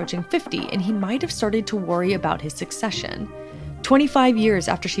fast approaching 50, and he might have started to worry about his succession. 25 years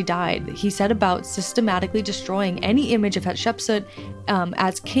after she died, he set about systematically destroying any image of Hatshepsut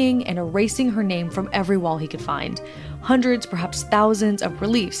as king and erasing her name from every wall he could find. Hundreds, perhaps thousands of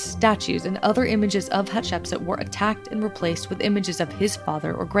reliefs, statues, and other images of Hatshepsut were attacked and replaced with images of his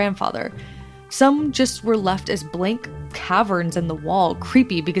father or grandfather. Some just were left as blank caverns in the wall,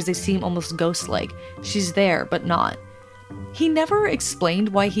 creepy because they seem almost ghost-like. She's there, but not. He never explained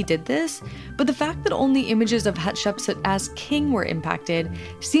why he did this, but the fact that only images of Hatshepsut as king were impacted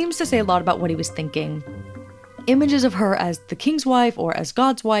seems to say a lot about what he was thinking. Images of her as the king's wife or as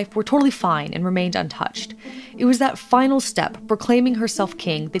God's wife were totally fine and remained untouched. It was that final step, proclaiming herself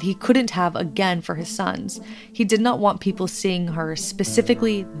king, that he couldn't have again for his sons. He did not want people seeing her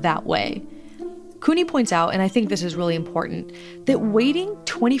specifically that way. Cooney points out, and I think this is really important, that waiting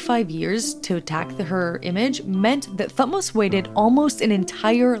 25 years to attack her image meant that Thutmose waited almost an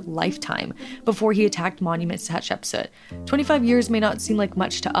entire lifetime before he attacked monuments to Hatshepsut. 25 years may not seem like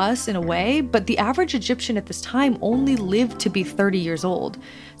much to us in a way, but the average Egyptian at this time only lived to be 30 years old.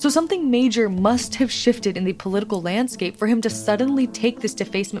 So something major must have shifted in the political landscape for him to suddenly take this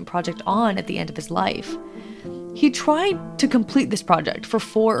defacement project on at the end of his life. He tried to complete this project for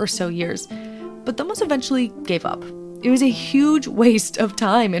 4 or so years, but Thutmose eventually gave up. It was a huge waste of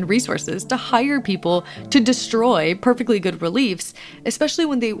time and resources to hire people to destroy perfectly good reliefs, especially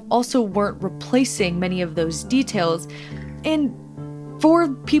when they also weren't replacing many of those details. And for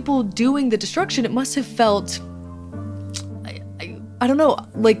people doing the destruction, it must have felt, I don't know,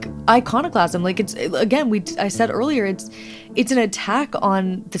 like iconoclasm. Like it's, again, I said earlier, it's an attack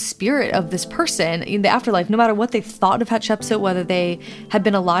on the spirit of this person in the afterlife. No matter what they thought of Hatshepsut, whether they had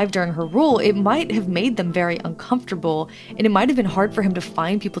been alive during her rule, it might have made them very uncomfortable, and it might have been hard for him to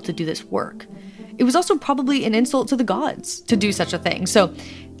find people to do this work. It was also probably an insult to the gods to do such a thing. So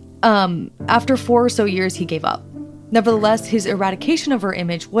after 4 or so years, he gave up. Nevertheless, his eradication of her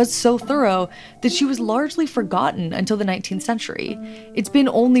image was so thorough that she was largely forgotten until the 19th century. It's been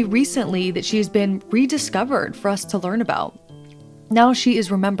only recently that she has been rediscovered for us to learn about. Now she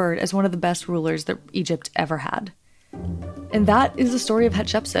is remembered as one of the best rulers that Egypt ever had. And that is the story of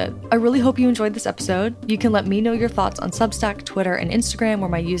Hatshepsut. I really hope you enjoyed this episode. You can let me know your thoughts on Substack, Twitter, and Instagram, where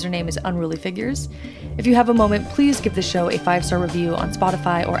my username is UnrulyFigures. If you have a moment, please give the show a 5-star review on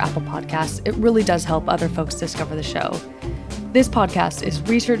Spotify or Apple Podcasts. It really does help other folks discover the show. This podcast is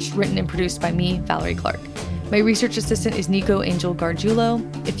researched, written, and produced by me, Valerie Clark. My research assistant is Nico Angel Gargiulo.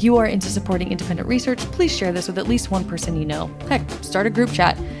 If you are into supporting independent research, please share this with at least one person you know. Heck, start a group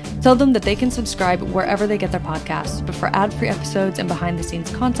chat. Tell them that they can subscribe wherever they get their podcasts, but for ad-free episodes and behind-the-scenes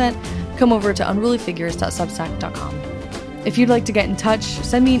content, come over to unrulyfigures.substack.com. If you'd like to get in touch,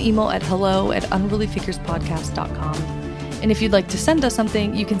 send me an email at hello@unrulyfigurespodcast.com. And if you'd like to send us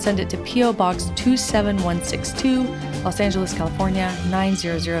something, you can send it to P.O. Box 27162, Los Angeles, California,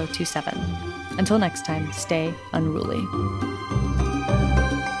 90027. Until next time, stay unruly.